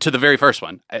to the very first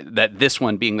one, that this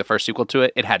one being the first sequel to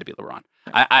it, it had to be LeBron.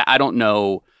 I don't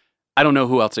know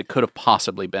who else it could have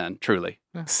possibly been, truly.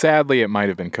 Sadly, it might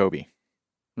have been Kobe.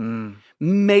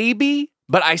 Maybe,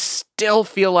 but I still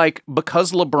feel like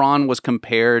because LeBron was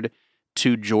compared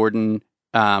to Jordan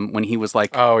when he was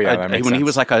like he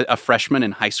was like a freshman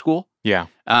in high school. Yeah.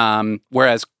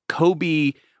 Whereas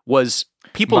Kobe was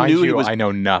Mind knew he was. I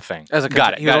know nothing. As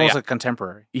a he was almost a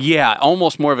contemporary. Yeah,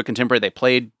 almost more of a contemporary. They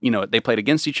played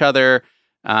against each other.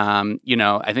 I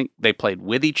think they played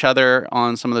with each other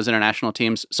on some of those international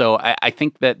teams. So I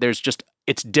think that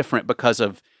it's different because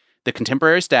of the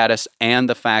contemporary status and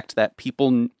the fact that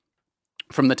people,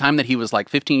 from the time that he was like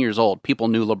 15 years old, people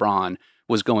knew LeBron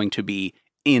was going to be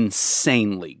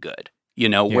insanely good.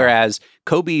 Whereas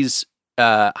Kobe's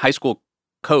high school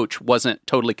coach wasn't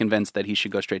totally convinced that he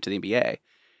should go straight to the NBA.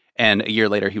 And a year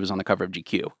later, he was on the cover of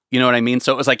GQ. You know what I mean?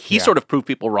 So it was like he sort of proved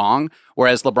people wrong,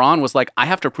 whereas LeBron was like, I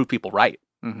have to prove people right,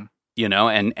 and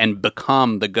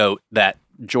become the GOAT that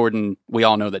Jordan, we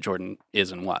all know that Jordan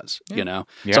is and was, Yeah.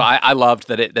 So I loved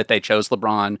that they chose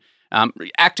LeBron.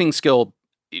 Acting skill,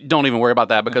 don't even worry about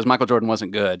that because Michael Jordan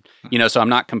wasn't good, so I'm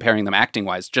not comparing them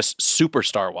acting-wise, just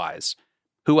superstar-wise.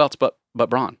 Who else but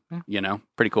Bron?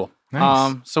 Pretty cool.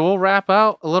 Nice. So we'll wrap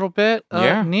out a little bit.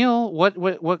 Yeah. Neil,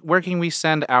 where can we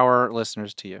send our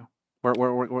listeners to you? What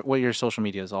are your social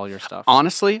medias, all your stuff?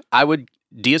 Honestly, I would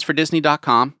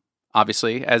diasfordisney.com,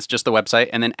 obviously, as just the website,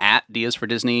 and then at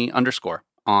 @diasfordisney_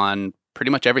 on pretty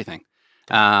much everything.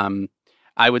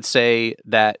 I would say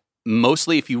that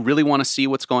mostly if you really want to see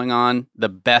what's going on, the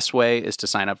best way is to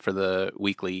sign up for the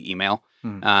weekly email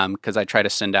because I try to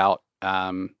send out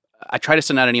an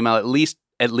email at least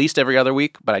every other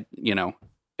week, but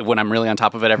when I'm really on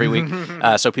top of it every week,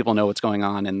 so people know what's going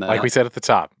on in the. Like we said at the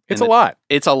top, it's a lot.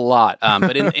 It's a lot,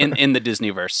 but in the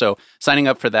Disneyverse. So signing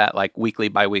up for that like weekly,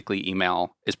 bi-weekly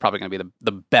email is probably going to be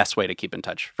the best way to keep in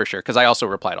touch for sure. Because I also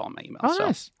reply to all my emails. Oh,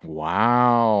 nice!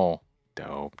 Wow,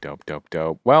 dope.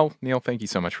 Well, Neil, thank you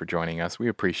so much for joining us. We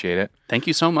appreciate it. Thank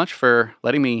you so much for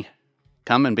letting me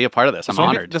come and be a part of this. I'm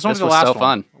honored. This was the last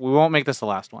one. We won't make this the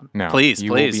last one. No, please,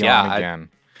 you will be on again.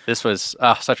 This was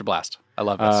such a blast. I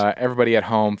love this. Everybody at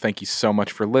home, thank you so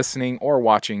much for listening or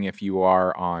watching if you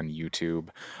are on YouTube.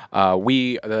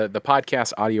 The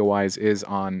podcast audio-wise is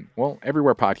on,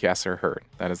 everywhere podcasts are heard.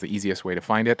 That is the easiest way to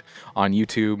find it. On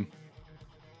YouTube,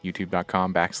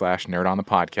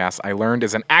 youtube.com/nerdonthepodcast. I learned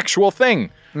is an actual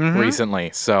thing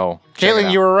recently. So,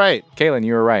 Caitlin, you were right. Caitlin,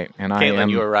 you were right.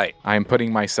 And you were right. I am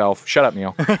putting myself. Shut up,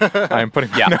 Neil. I am putting.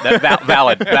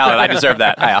 Valid. I deserve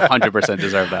that. I 100%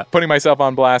 deserve that. Putting myself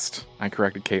on blast. I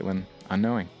corrected Caitlin,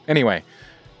 unknowing. Anyway,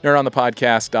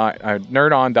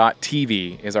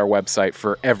 nerdon.tv is our website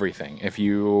for everything. If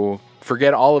you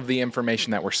forget all of the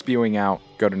information that we're spewing out,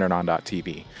 go to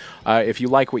nerdon.tv. If you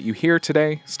like what you hear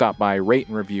today, stop by, rate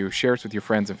and review, share it with your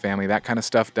friends and family. That kind of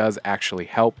stuff does actually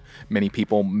help. Many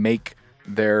people make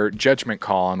their judgment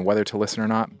call on whether to listen or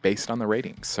not based on the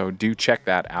ratings. So do check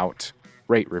that out.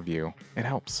 Rate, review. It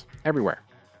helps. Everywhere.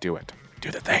 Do it. Do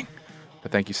the thing.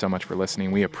 But thank you so much for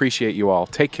listening. We appreciate you all.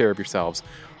 Take care of yourselves.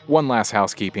 One last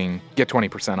housekeeping. Get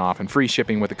 20% off and free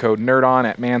shipping with the code NERDON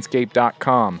at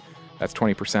manscaped.com. That's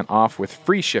 20% off with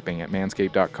free shipping at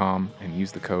manscaped.com and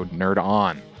use the code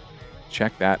NERDON.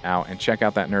 Check that out and check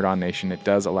out that Nerd On Nation. It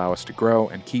does allow us to grow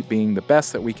and keep being the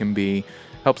best that we can be.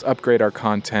 Helps upgrade our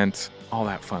content, all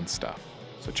that fun stuff.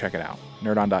 So check it out.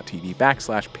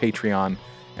 nerdon.tv/Patreon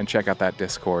and check out that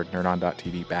Discord,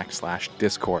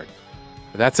 nerdon.tv/Discord.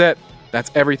 But that's it. That's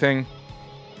everything.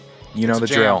 You know the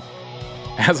drill.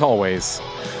 As always,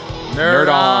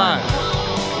 Nerd On.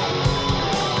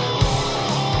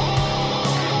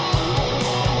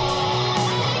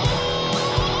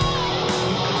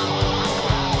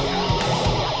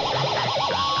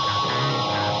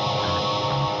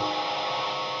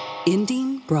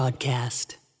 Ending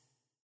broadcast.